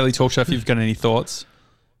 It's a Daily Talk Show. If you've got any thoughts,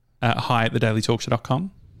 hi at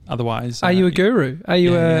thedailytalkshow.com. Otherwise, are you a guru? Are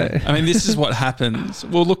you I mean, this is what happens.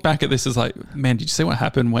 We'll look back at this as like, man, did you see what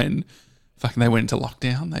happened when fucking they went into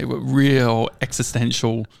lockdown? They were real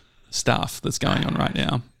existential stuff that's going on right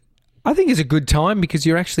now. I think it's a good time because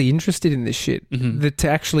you're actually interested in this shit. Mm-hmm. To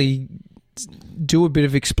actually do a bit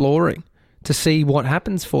of exploring to see what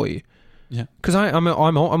happens for you. Yeah, because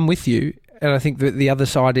I'm with you, and I think that the other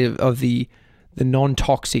side of the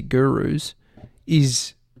non-toxic gurus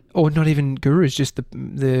is. Or not even gurus, just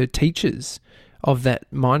the teachers of that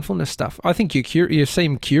mindfulness stuff. I think you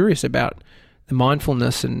seem curious about the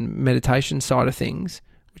mindfulness and meditation side of things,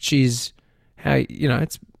 which is how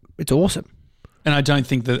it's awesome. And I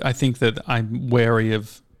think that I'm wary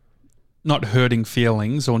of not hurting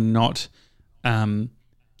feelings or not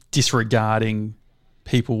disregarding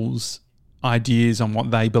people's ideas on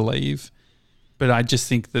what they believe, but I just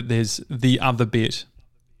think that there's the other bit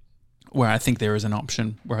where I think there is an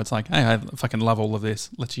option where it's like, hey, I fucking love all of this.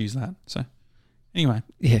 Let's use that. So anyway.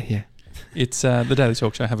 Yeah. It's the Daily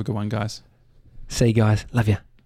Talk Show. Have a good one, guys. See you guys. Love you.